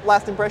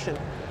last impression?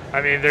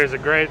 I mean, there's a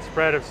great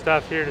spread of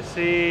stuff here to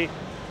see,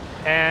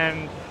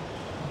 and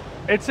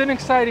it's an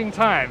exciting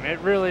time. It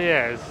really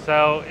is.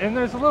 So, and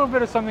there's a little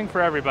bit of something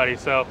for everybody.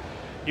 So,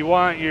 you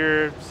want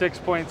your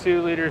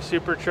 6.2 liter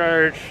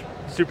supercharged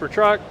super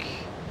truck,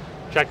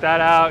 check that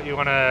out. You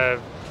want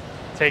to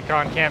take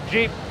on Camp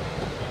Jeep,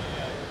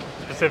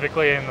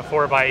 specifically in the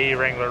 4xe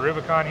Wrangler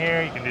Rubicon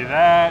here, you can do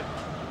that.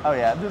 Oh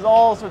yeah, there's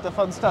all sorts of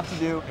fun stuff to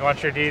do. You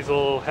want your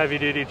diesel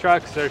heavy-duty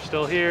trucks, they're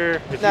still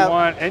here. If you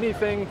want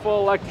anything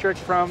full electric,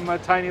 from a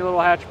tiny little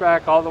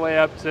hatchback all the way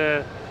up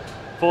to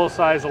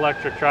full-size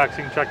electric trucks,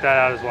 you can check that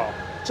out as well.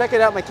 Check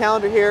it out, my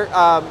calendar here.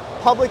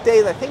 Public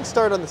days, I think,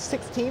 start on the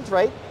 16th,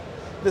 right?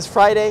 This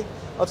Friday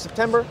of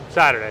September?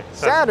 Saturday.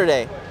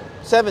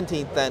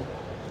 17th then.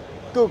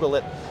 Google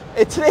it.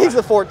 Today's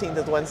the 14th,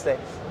 it's Wednesday.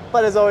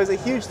 But as always, a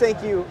huge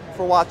thank you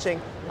for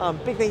watching.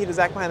 Big thank you to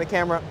Zach behind the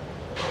camera.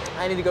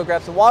 I need to go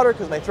grab some water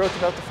because my throat's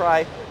about to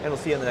fry, and we'll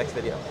see you in the next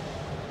video.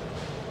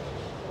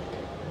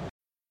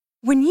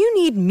 When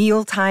you need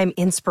mealtime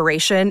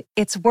inspiration,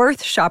 it's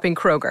worth shopping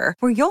Kroger,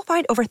 where you'll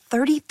find over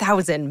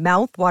 30,000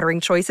 mouth-watering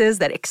choices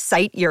that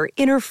excite your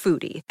inner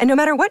foodie. And no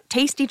matter what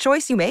tasty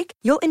choice you make,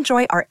 you'll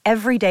enjoy our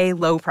everyday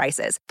low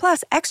prices,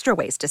 plus extra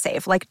ways to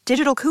save, like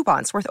digital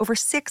coupons worth over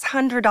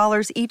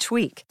 $600 each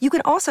week. You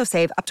can also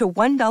save up to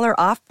 $1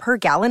 off per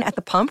gallon at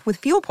the pump with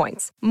fuel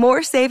points.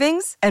 More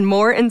savings and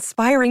more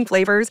inspiring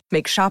flavors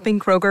make shopping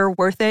Kroger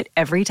worth it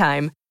every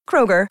time.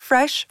 Kroger,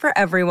 fresh for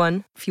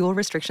everyone. Fuel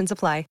restrictions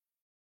apply.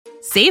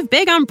 Save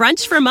big on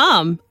brunch for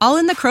mom, all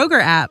in the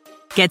Kroger app.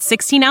 Get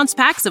 16-ounce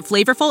packs of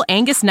flavorful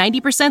Angus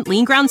 90%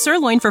 lean ground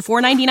sirloin for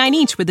 $4.99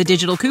 each with a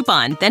digital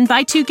coupon. Then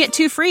buy 2, get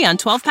 2 free on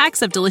 12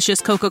 packs of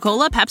delicious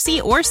Coca-Cola,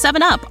 Pepsi, or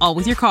 7-Up, all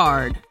with your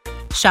card.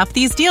 Shop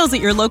these deals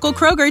at your local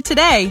Kroger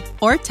today,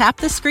 or tap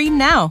the screen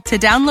now to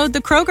download the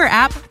Kroger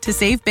app to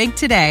save big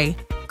today.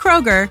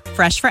 Kroger,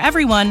 fresh for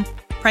everyone.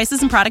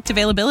 Prices and product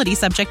availability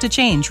subject to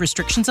change.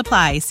 Restrictions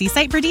apply. See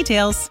site for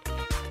details.